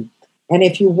again. And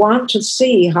if you want to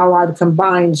see how I've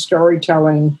combined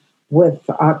storytelling with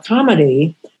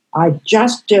comedy, I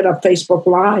just did a Facebook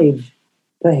Live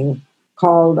thing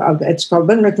called it's called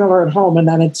Lynn Miller at Home, and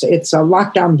then it's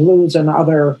Lockdown Blues and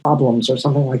Other Problems or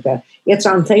something like that. It's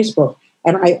on Facebook,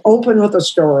 and I open with a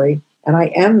story and I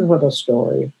end with a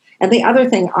story. And the other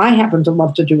thing I happen to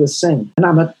love to do is sing, and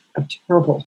I'm a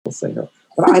terrible singer,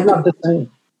 but I love to sing.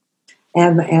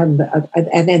 And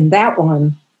in that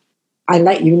one, I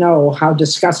let you know how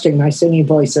disgusting my singing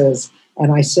voice is,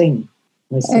 and I sing.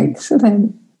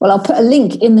 Excellent. Well, I'll put a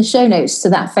link in the show notes to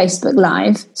that Facebook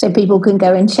Live so people can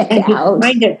go and check it out.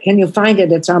 Can you find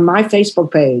it? It's on my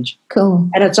Facebook page. Cool.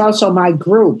 And it's also my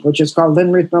group, which is called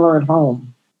Lynn Miller at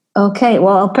Home. Okay,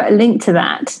 well, I'll put a link to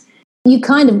that. You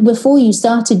kind of, before you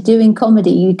started doing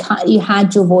comedy, you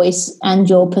had your voice and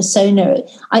your persona.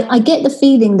 I get the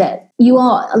feeling that you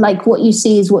are like what you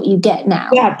see is what you get now.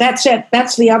 Yeah, that's it.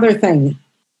 That's the other thing.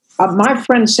 My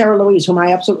friend Sarah Louise, whom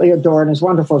I absolutely adore and is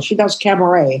wonderful, she does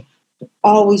cabaret,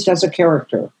 always does a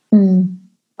character. Mm.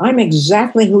 I'm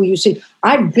exactly who you see.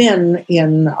 I've been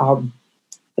in,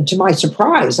 to my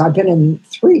surprise, I've been in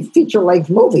 3 feature-length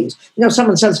movies. You know,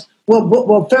 someone says,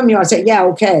 we'll film you. I say, yeah,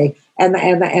 okay.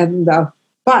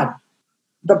 But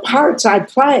the parts I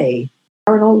play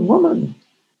are an old woman.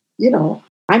 You know,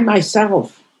 I'm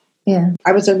myself. Yeah.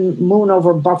 I was in Moon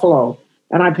Over Buffalo,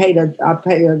 and I played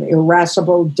an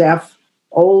irascible, deaf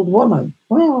old woman.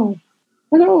 Well,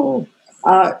 hello.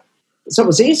 So it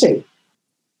was easy.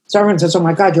 So everyone says, oh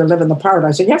my God, you're living the part.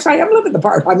 I said, yes, I am living the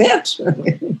part. I'm it.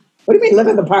 What do you mean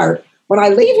living the part? When I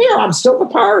leave here, I'm still the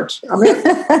part. I'm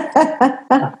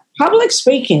it. Public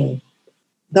speaking,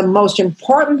 the most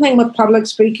important thing with public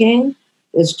speaking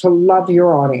is to love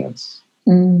your audience.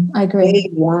 I agree. They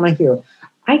want to hear.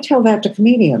 I tell that to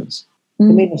comedians.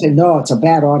 Comedians say, no, it's a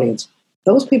bad audience.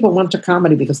 Those people went to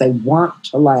comedy because they want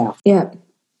to laugh. Yeah,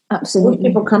 absolutely. Those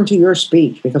people come to your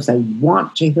speech because they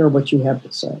want to hear what you have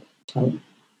to say.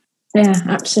 Yeah,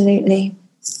 absolutely.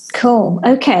 Cool.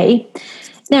 Okay.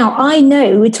 Now, I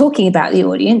know we're talking about the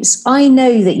audience. I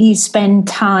know that you spend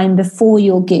time before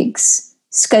your gigs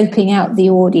scoping out the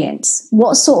audience.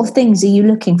 What sort of things are you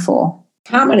looking for?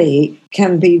 Comedy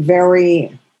can be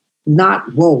very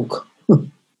not woke.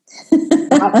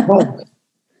 Not woke.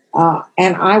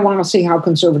 And I want to see how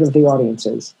conservative the audience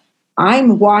is.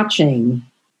 I'm watching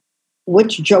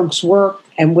which jokes work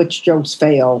and which jokes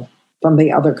fail from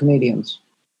the other comedians.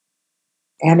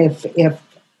 And if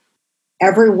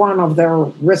every one of their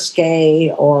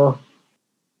risque or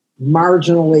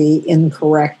marginally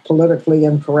incorrect, politically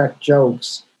incorrect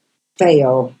jokes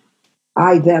fail,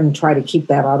 I then try to keep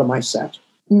that out of my set.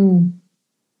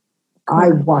 I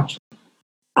watch.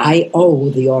 I owe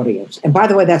the audience. And by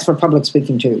the way, that's for public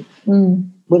speaking too.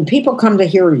 When people come to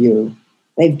hear you,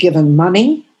 they've given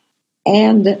money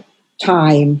and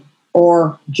time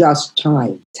or just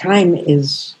time. Time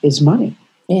is money.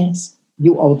 Yes.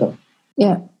 You owe them.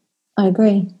 Yeah, I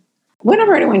agree.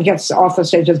 Whenever anyone gets off the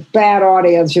stage, it's bad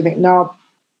audience, you think, no,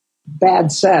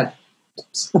 bad set,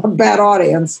 bad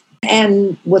audience.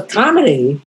 And with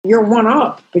comedy, you're one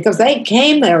up because they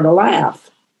came there to laugh.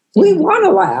 We want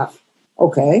to laugh.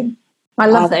 Okay. I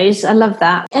love those. I love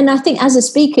that. And I think as a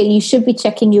speaker, you should be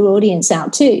checking your audience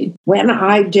out too. When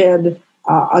I did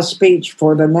a speech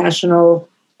for the National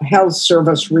Health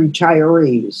Service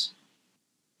retirees,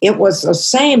 it was the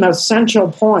same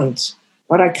essential points,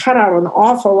 but I cut out an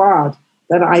awful lot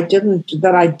that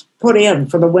I put in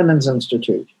for the Women's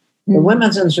Institute. The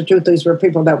Women's Institute, these were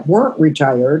people that weren't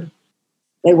retired.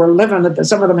 They were living,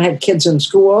 some of them had kids in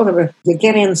school. They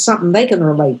get in something they can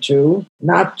relate to,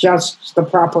 not just the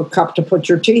proper cup to put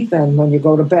your teeth in when you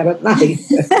go to bed at night.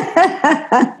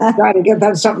 Try to give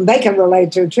them something they can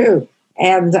relate to, too.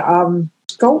 And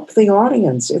scope the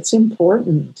audience. It's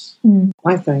important,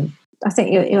 I think. I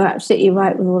think you're absolutely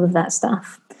right with all of that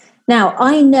stuff. Now,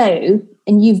 I know,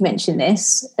 and you've mentioned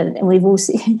this, and we've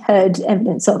also heard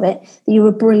evidence of it, that you're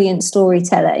a brilliant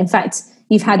storyteller. In fact,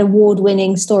 you've had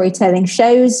award-winning storytelling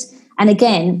shows. And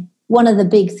again, one of the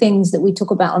big things that we talk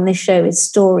about on this show is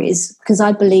stories, because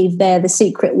I believe they're the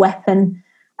secret weapon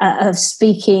of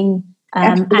speaking.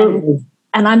 And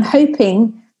I'm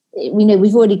hoping,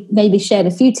 we've already maybe shared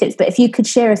a few tips, but if you could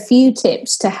share a few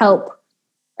tips to help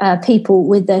people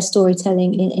with their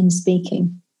storytelling in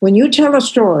speaking. When you tell a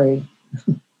story,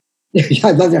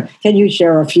 I love that. Can you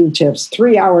share a few tips?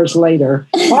 3 hours later.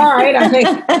 All right, I think.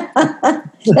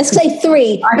 Let's say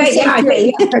 3.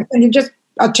 I think just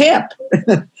a tip.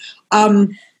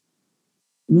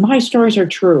 My stories are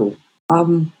true.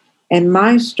 And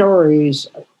my stories,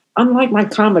 unlike my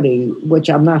comedy, which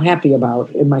I'm not happy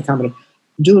about in my comedy,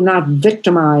 do not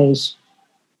victimize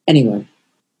anyone.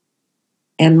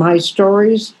 And my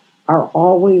stories are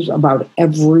always about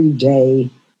everyday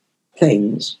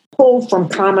things pull from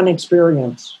common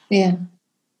experience. Yeah.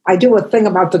 I do a thing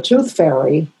about the tooth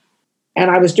fairy,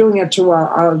 and I was doing it to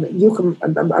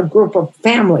a group of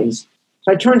families.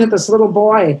 So I turned to this little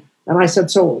boy, and I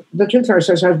said, so the tooth fairy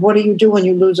says, what do you do when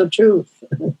you lose a tooth?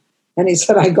 And he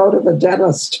said, I go to the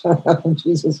dentist.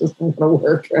 Jesus, this isn't going to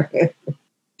work.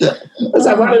 Because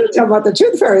I wanted to tell about the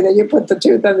tooth fairy, that you put the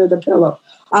tooth under the pillow.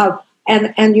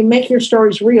 And you make your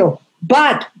stories real.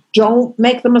 But don't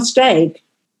make the mistake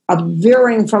of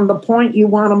veering from the point you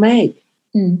want to make.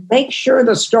 Make sure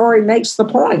the story makes the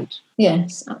point.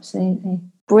 Yes, absolutely.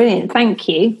 Brilliant. Thank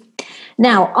you.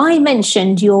 Now, I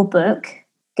mentioned your book,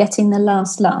 Getting the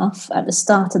Last Laugh, at the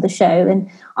start of the show, and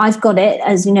I've got it.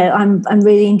 As you know, I'm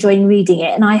really enjoying reading it,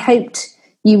 and I hoped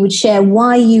you would share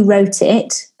why you wrote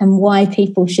it and why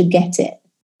people should get it.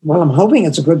 Well, I'm hoping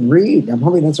it's a good read. I'm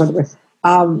hoping that's what it is.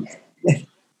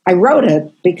 I wrote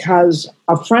it because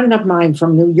a friend of mine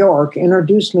from New York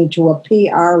introduced me to a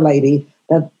PR lady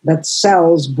that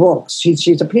sells books.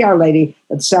 She's a PR lady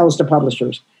that sells to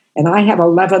publishers. And I have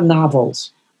 11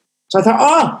 novels. So I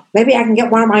thought, maybe I can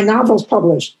get one of my novels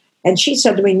published. And she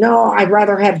said to me, no, I'd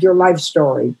rather have your life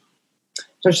story.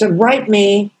 So she said, write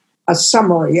me a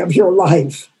summary of your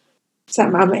life. So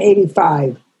I'm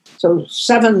 85. So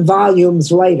 7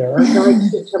 volumes later.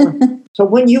 So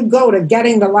when you go to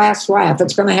Getting the Last Laugh,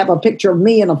 it's going to have a picture of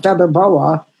me in a feather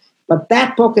boa. But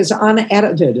that book is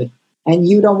unedited. And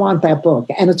you don't want that book.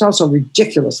 And it's also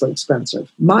ridiculously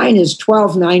expensive. Mine is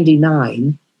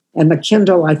 $12.99, and the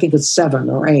Kindle, I think, is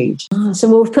 $7 or $8. So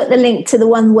we'll put the link to the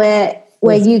one where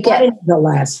you get The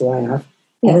Last Laugh.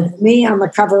 Yeah. And it's me on the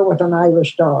cover with an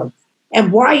Irish dog.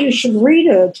 And why you should read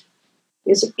it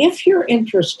is if you're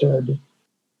interested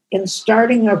in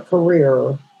starting a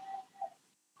career,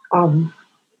 not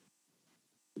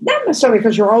necessarily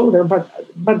because you're older,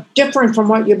 but different from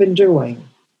what you've been doing.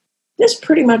 This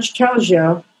pretty much tells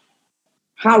you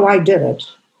how I did it.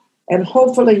 And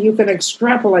hopefully you can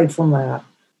extrapolate from that.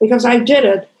 Because I did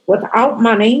it without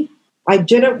money. I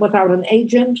did it without an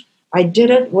agent. I did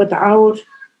it without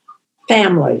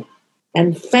family.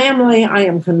 And family, I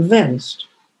am convinced.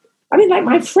 I mean, like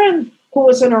my friend who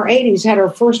was in her 80s had her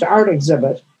first art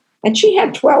exhibit. And she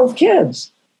had 12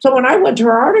 kids. So when I went to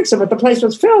her art exhibit, the place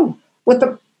was filled with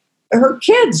her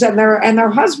kids and their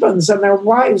husbands and their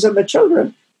wives and the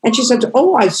children. And she said,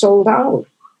 I sold out.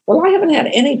 Well, I haven't had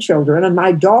any children, and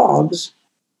my dogs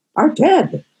are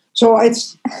dead. So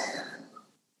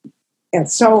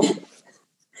so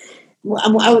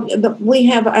we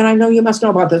have, and I know you must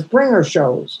know about this, bringer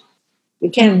shows.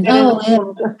 You can't.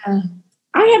 I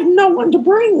have no one to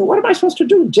bring. What am I supposed to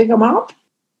do? Dig them up?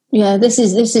 Yeah, this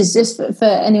is just for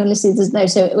anyone listening who doesn't know.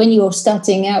 So when you're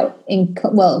starting out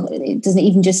it doesn't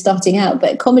even just starting out,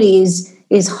 but comedy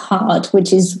is hard,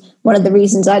 which is one of the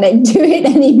reasons I don't do it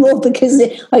anymore, because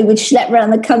I would schlep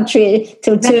around the country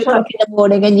till 2 o'clock in the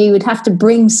morning, and you would have to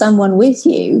bring someone with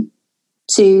you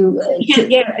to.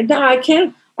 No, I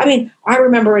can't. I mean, I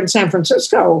remember in San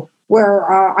Francisco where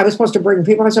I was supposed to bring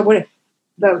people. I said, "Wait,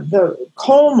 the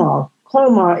Colma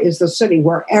is the city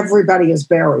where everybody is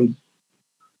buried.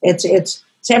 It's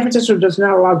San Francisco does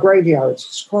not allow graveyards.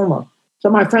 It's Colma." So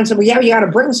my friend said, "Well, yeah, you got to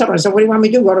bring someone." I said, "What do you want me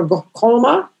to do? Go to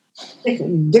Colma?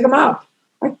 Dig them up."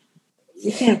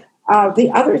 You can't.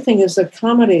 The other thing is that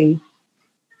comedy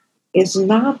is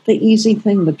not the easy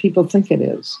thing that people think it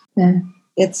is. Yeah.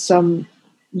 It's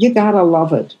you gotta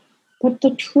love it. But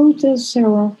the truth is,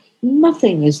 Sarah,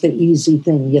 nothing is the easy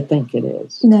thing you think it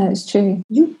is. No, it's true.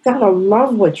 You gotta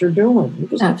love what you're doing. You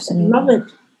just Absolutely love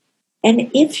it.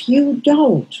 And if you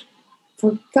don't,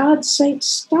 for God's sake,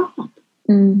 stop.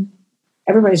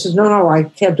 Everybody says, no, I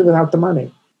can't do without the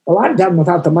money. Well, I've done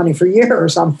without the money for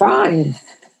years. I'm fine.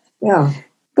 Yeah.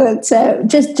 But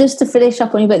just to finish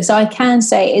up on your book, so I can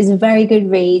say it's a very good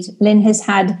read. Lynn has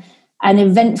had an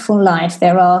eventful life.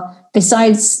 There are,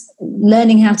 besides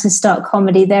learning how to start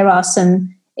comedy, there are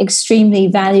some extremely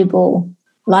valuable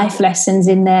life lessons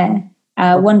in there,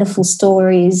 wonderful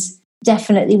stories,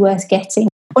 definitely worth getting.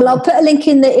 Well, I'll put a link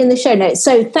in the show notes.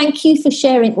 So thank you for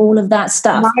sharing all of that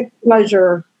stuff. My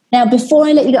pleasure. Now, before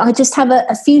I let you go, I just have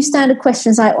a few standard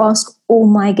questions I ask all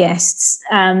my guests.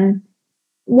 And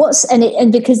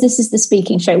because this is the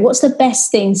speaking show, what's the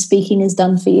best thing speaking has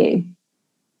done for you?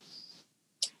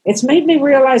 It's made me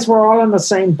realize we're all in the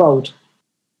same boat.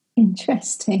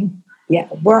 Interesting. Yeah,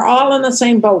 we're all in the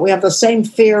same boat. We have the same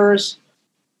fears.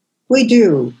 We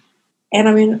do. And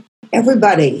I mean,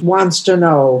 everybody wants to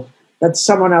know that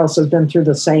someone else has been through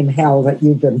the same hell that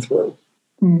you've been through.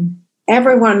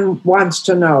 Everyone wants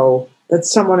to know that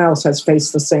someone else has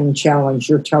faced the same challenge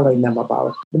you're telling them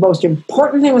about. The most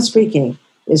important thing with speaking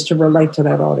is to relate to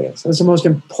that audience. It's the most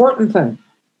important thing.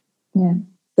 Yeah.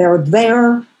 They're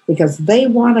there because they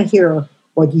want to hear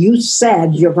what you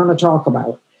said you're going to talk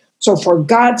about. So for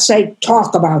God's sake,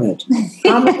 talk about it.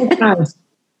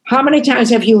 How many times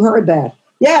have you heard that?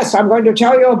 Yes, I'm going to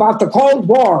tell you about the Cold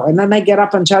War. And then they get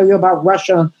up and tell you about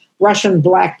Russian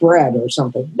black bread or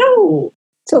something. No.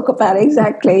 Talk about it,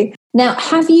 exactly. Now,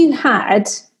 have you had,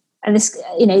 and this,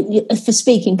 for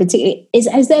speaking particularly,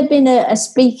 has there been a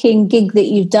speaking gig that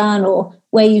you've done or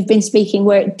where you've been speaking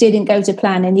where it didn't go to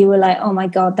plan and you were like, oh my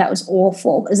God, that was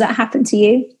awful? Has that happened to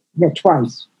you? Yeah,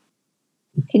 twice.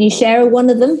 Can you share one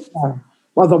of them?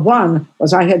 Well, the one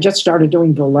was I had just started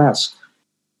doing burlesque.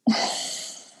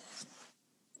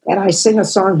 And I sing a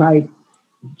song by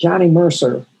Johnny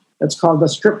Mercer that's called The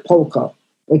Strip Polka,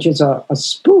 which is a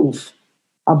spoof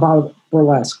about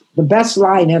burlesque. The best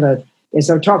line in it is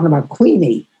they're talking about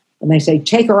Queenie, and they say,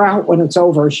 take her out when it's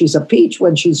over. She's a peach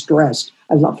when she's dressed.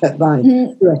 I love that line.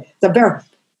 Mm-hmm.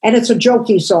 And it's a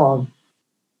jokey song.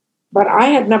 But I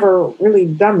had never really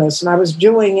done this, and I was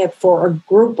doing it for a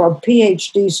group of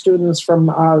PhD students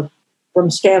from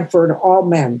Stanford, all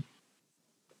men.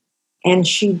 And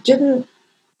she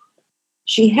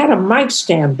had a mic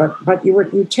stand, but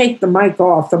you take the mic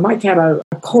off. The mic had a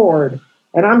cord,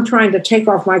 and I'm trying to take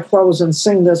off my clothes and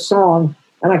sing this song,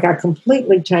 and I got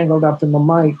completely tangled up in the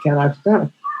mic, and I've done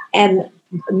it. And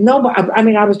nobody,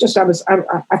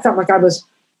 I felt like I was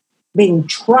being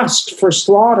trussed for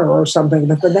slaughter or something,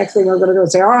 that the next thing they're going to do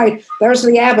is say, all right, there's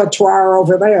the abattoir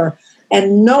over there.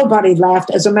 And nobody laughed.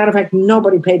 As a matter of fact,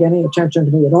 nobody paid any attention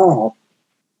to me at all.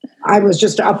 I was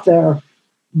just up there.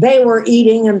 They were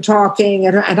eating and talking,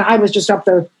 and I was just up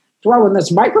there throwing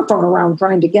this microphone around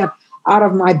trying to get out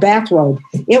of my bathrobe.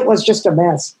 It was just a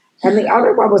mess. And the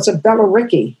other one was at Bella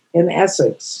Ricky in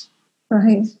Essex,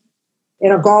 right,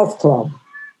 in a golf club.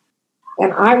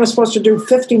 And I was supposed to do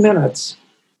 50 minutes.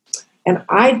 And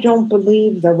I don't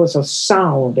believe there was a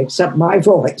sound except my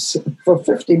voice for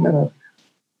 50 minutes.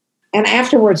 And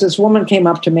afterwards, this woman came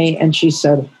up to me and she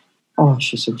said,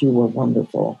 you were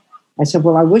wonderful. I said,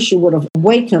 well, I wish you would have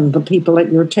awakened the people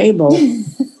at your table.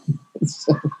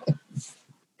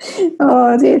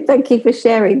 Oh, dear, thank you for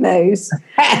sharing those.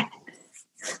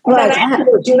 Right.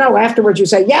 Afterwards you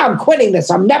say, yeah, I'm quitting this.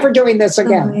 I'm never doing this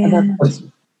again. Oh,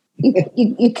 yeah.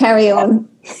 you carry on.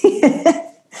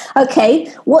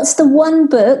 Okay, what's the one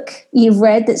book you've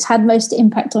read that's had most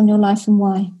impact on your life and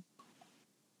why?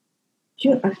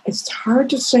 It's hard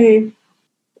to say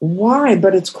why,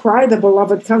 but it's Cry the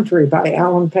Beloved Country by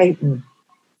Alan Paton.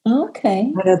 Okay.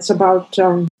 And it's about,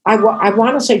 I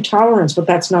want to say tolerance, but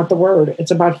that's not the word.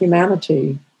 It's about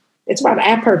humanity. It's about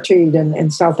apartheid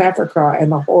in South Africa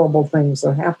and the horrible things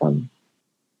that happen.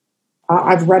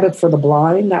 I've read it for the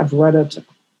blind. I've read it.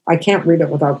 I can't read it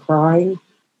without crying.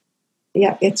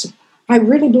 Yeah, I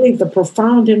really believe the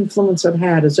profound influence it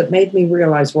had is it made me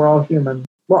realize we're all human.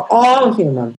 We're all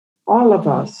human, all of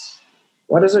us.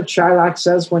 What is it Shylock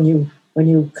says, when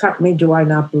you cut me, do I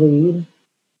not bleed?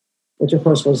 Which, of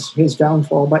course, was his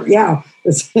downfall. But yeah,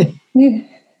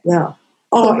 yeah.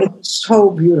 Oh, it's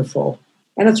so beautiful.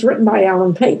 And it's written by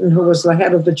Alan Paton, who was the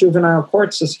head of the juvenile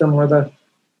court system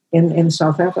in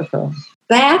South Africa.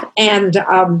 That and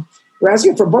you're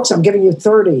asking for books, I'm giving you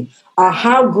 30.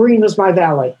 How Green Was My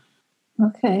Valley.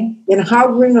 Okay. In How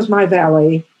Green Was My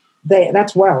Valley,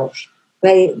 that's Welsh.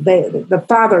 The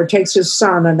father takes his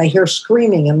son and they hear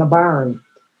screaming in the barn.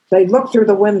 They look through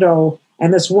the window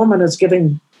and this woman is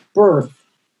giving birth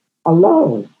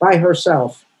alone by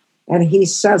herself. And he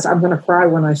says, I'm going to cry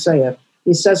when I say it.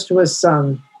 He says to his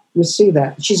son, you see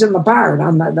that? She's in the barn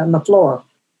on the floor.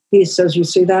 He says, you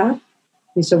see that?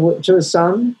 He said to his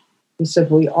son, he said,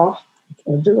 we all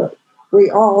can't do it. We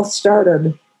all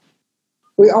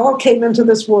came into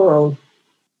this world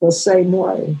the same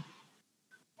way.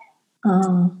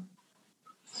 I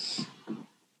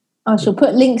shall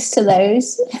put links to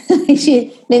those.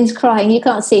 Lynn's crying. You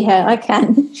can't see her. I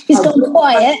can. She's gone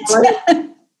quiet.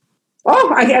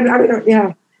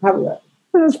 Yeah.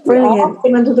 That's brilliant. We all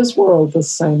came into this world the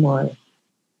same way.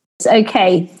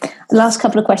 Okay. Last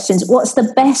couple of questions. What's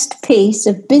the best piece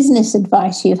of business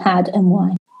advice you've had and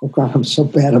why? Oh, God, I'm so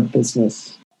bad at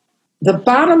business. The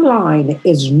bottom line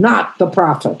is not the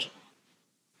profit.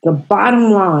 The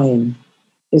bottom line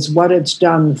is what it's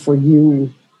done for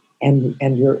you and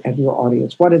your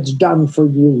audience, what it's done for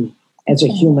you as a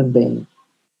human being.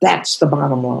 That's the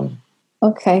bottom line.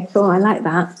 Okay, cool. I like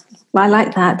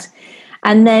that.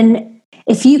 And then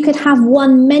if you could have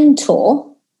one mentor,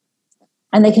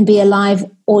 and they can be alive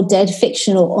or dead,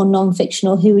 fictional or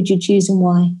non-fictional, who would you choose and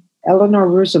why? Eleanor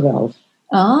Roosevelt.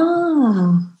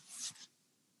 Ah.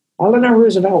 Eleanor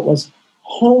Roosevelt was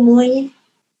homely,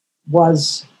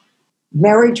 was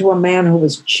married to a man who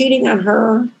was cheating on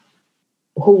her,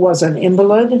 who was an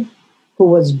invalid, who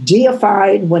was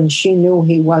deified when she knew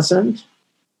he wasn't.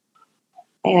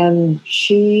 And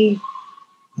she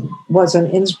was an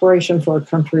inspiration for a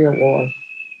country at war.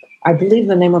 I believe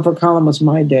the name of her column was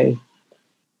My Day.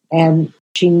 And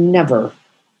she never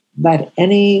let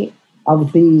any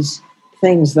of these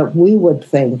things that we would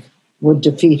think would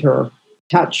defeat her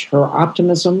touch her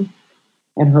optimism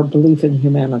and her belief in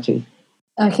humanity.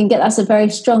 I can get that's a very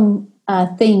strong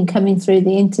theme coming through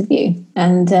the interview,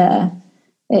 and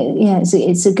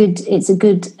it's a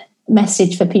good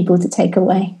message for people to take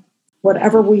away.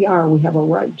 Whatever we are, we have a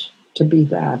right to be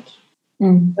that. We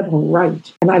have a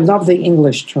right. And I love the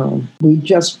English term. You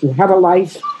have a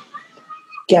life,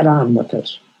 get on with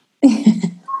it.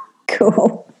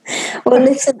 Cool. Well,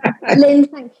 listen, Lynn,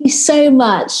 thank you so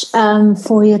much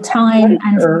for your time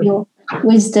and for your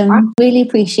wisdom. Really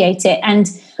appreciate it. And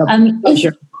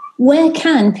where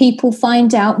can people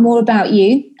find out more about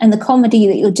you and the comedy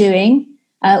that you're doing?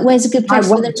 Where's a good place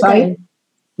for them to go?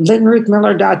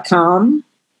 LynnRuthMiller.com.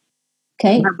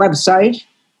 Okay. My website.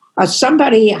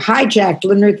 Somebody hijacked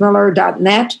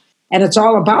LynnRuthMiller.net, and it's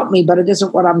all about me, but it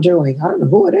isn't what I'm doing. I don't know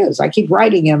who it is. I keep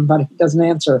writing him, but he doesn't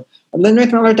answer.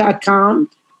 LynnRuthMiller.com.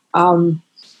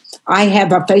 I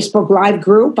have a Facebook Live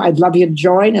group I'd love you to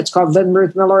join. It's called Lynn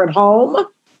Ruth Miller at Home.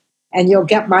 And you'll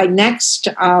get my next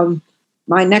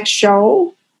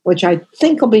show, which I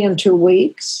think will be in 2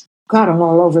 weeks. God, I'm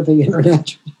all over the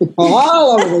internet.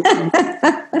 All over the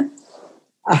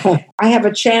internet. I have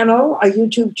a channel, a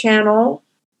YouTube channel,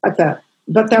 like that.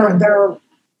 But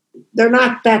they're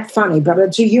not that funny, but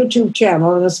it's a YouTube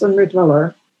channel, and it's Lynn Ruth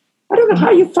Miller. I don't know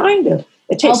how you find it.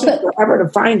 It takes me forever to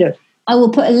find it. I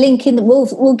will put a link in.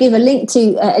 We'll give a link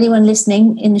to anyone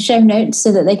listening in the show notes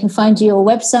so that they can find your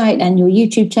website and your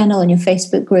YouTube channel and your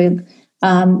Facebook group.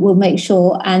 We'll make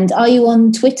sure. And are you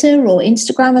on Twitter or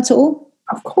Instagram at all?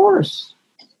 Of course.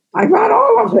 I got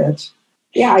all of it.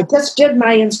 Yeah, I just did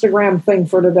my Instagram thing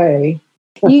for today.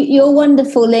 You're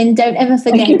wonderful, Lynn. Don't ever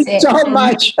forget Thank you it. so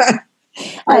much.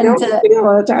 I don't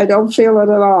feel it. I don't feel it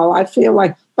at all. I feel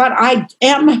like, but I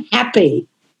am happy.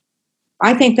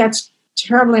 I think that's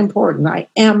terribly important. I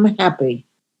am happy.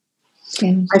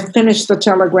 Okay. I finished the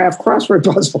Telegraph crossword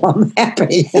puzzle. I'm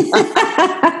happy.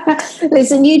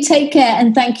 Listen, you take care,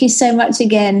 and thank you so much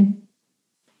again.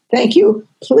 Thank you.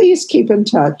 Please keep in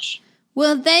touch.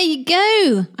 Well, there you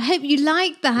go. I hope you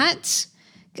liked that.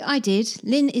 I did.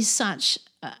 Lynn is such,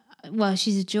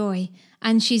 she's a joy.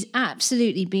 And she's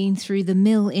absolutely been through the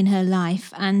mill in her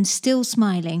life and still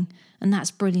smiling. And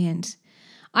that's brilliant.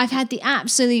 I've had the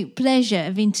absolute pleasure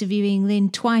of interviewing Lynn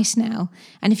twice now.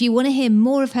 And if you want to hear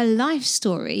more of her life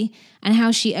story and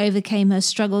how she overcame her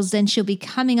struggles, then she'll be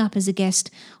coming up as a guest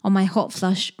on my Hot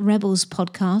Flush Rebels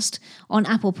podcast on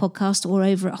Apple Podcast or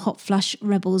over at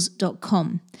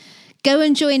hotflushrebels.com. Go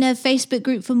and join her Facebook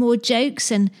group for more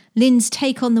jokes and Lynn's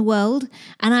take on the world.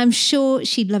 And I'm sure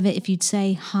she'd love it if you'd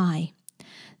say hi.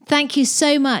 Thank you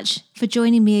so much for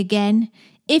joining me again.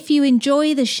 If you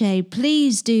enjoy the show,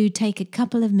 please do take a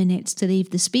couple of minutes to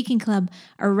leave the Speaking Club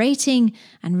a rating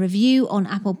and review on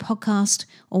Apple Podcast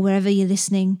or wherever you're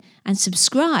listening, and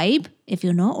subscribe if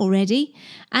you're not already.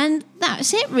 And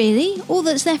that's it, really. All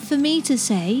that's left for me to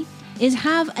say is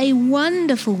have a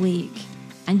wonderful week.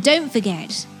 And don't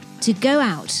forget to go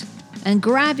out and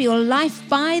grab your life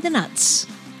by the nuts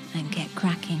and get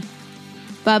cracking.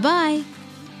 Bye-bye.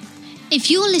 If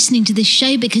you're listening to this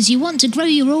show because you want to grow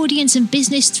your audience and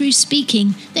business through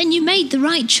speaking, then you made the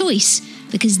right choice,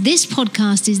 because this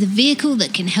podcast is the vehicle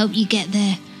that can help you get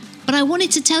there. But I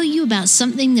wanted to tell you about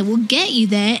something that will get you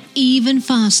there even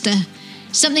faster.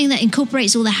 Something that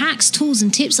incorporates all the hacks, tools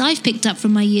and tips I've picked up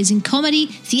from my years in comedy,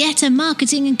 theatre,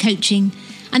 marketing and coaching.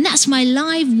 And that's my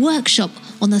live workshop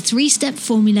on the 3-step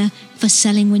formula for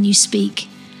selling when you speak.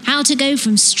 How to go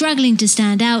from struggling to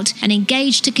stand out and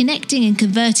engage to connecting and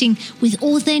converting with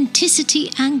authenticity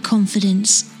and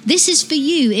confidence. This is for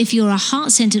you if you're a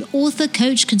heart-centered author,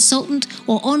 coach, consultant,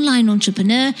 or online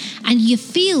entrepreneur, and you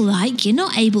feel like you're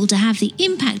not able to have the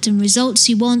impact and results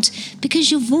you want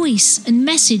because your voice and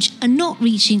message are not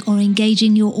reaching or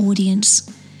engaging your audience.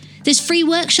 This free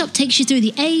workshop takes you through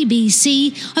the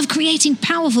ABC of creating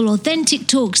powerful, authentic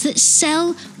talks that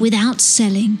sell without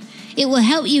selling. It will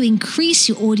help you increase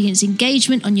your audience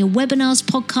engagement on your webinars,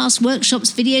 podcasts,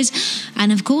 workshops, videos,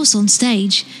 and of course on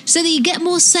stage, so that you get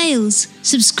more sales,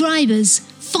 subscribers,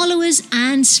 followers,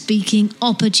 and speaking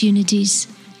opportunities.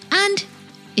 And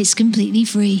it's completely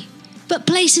free. But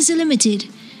places are limited.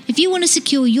 If you want to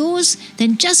secure yours,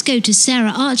 then just go to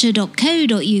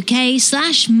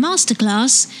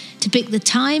saraharcher.co.uk/masterclass to pick the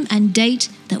time and date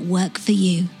that work for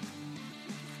you.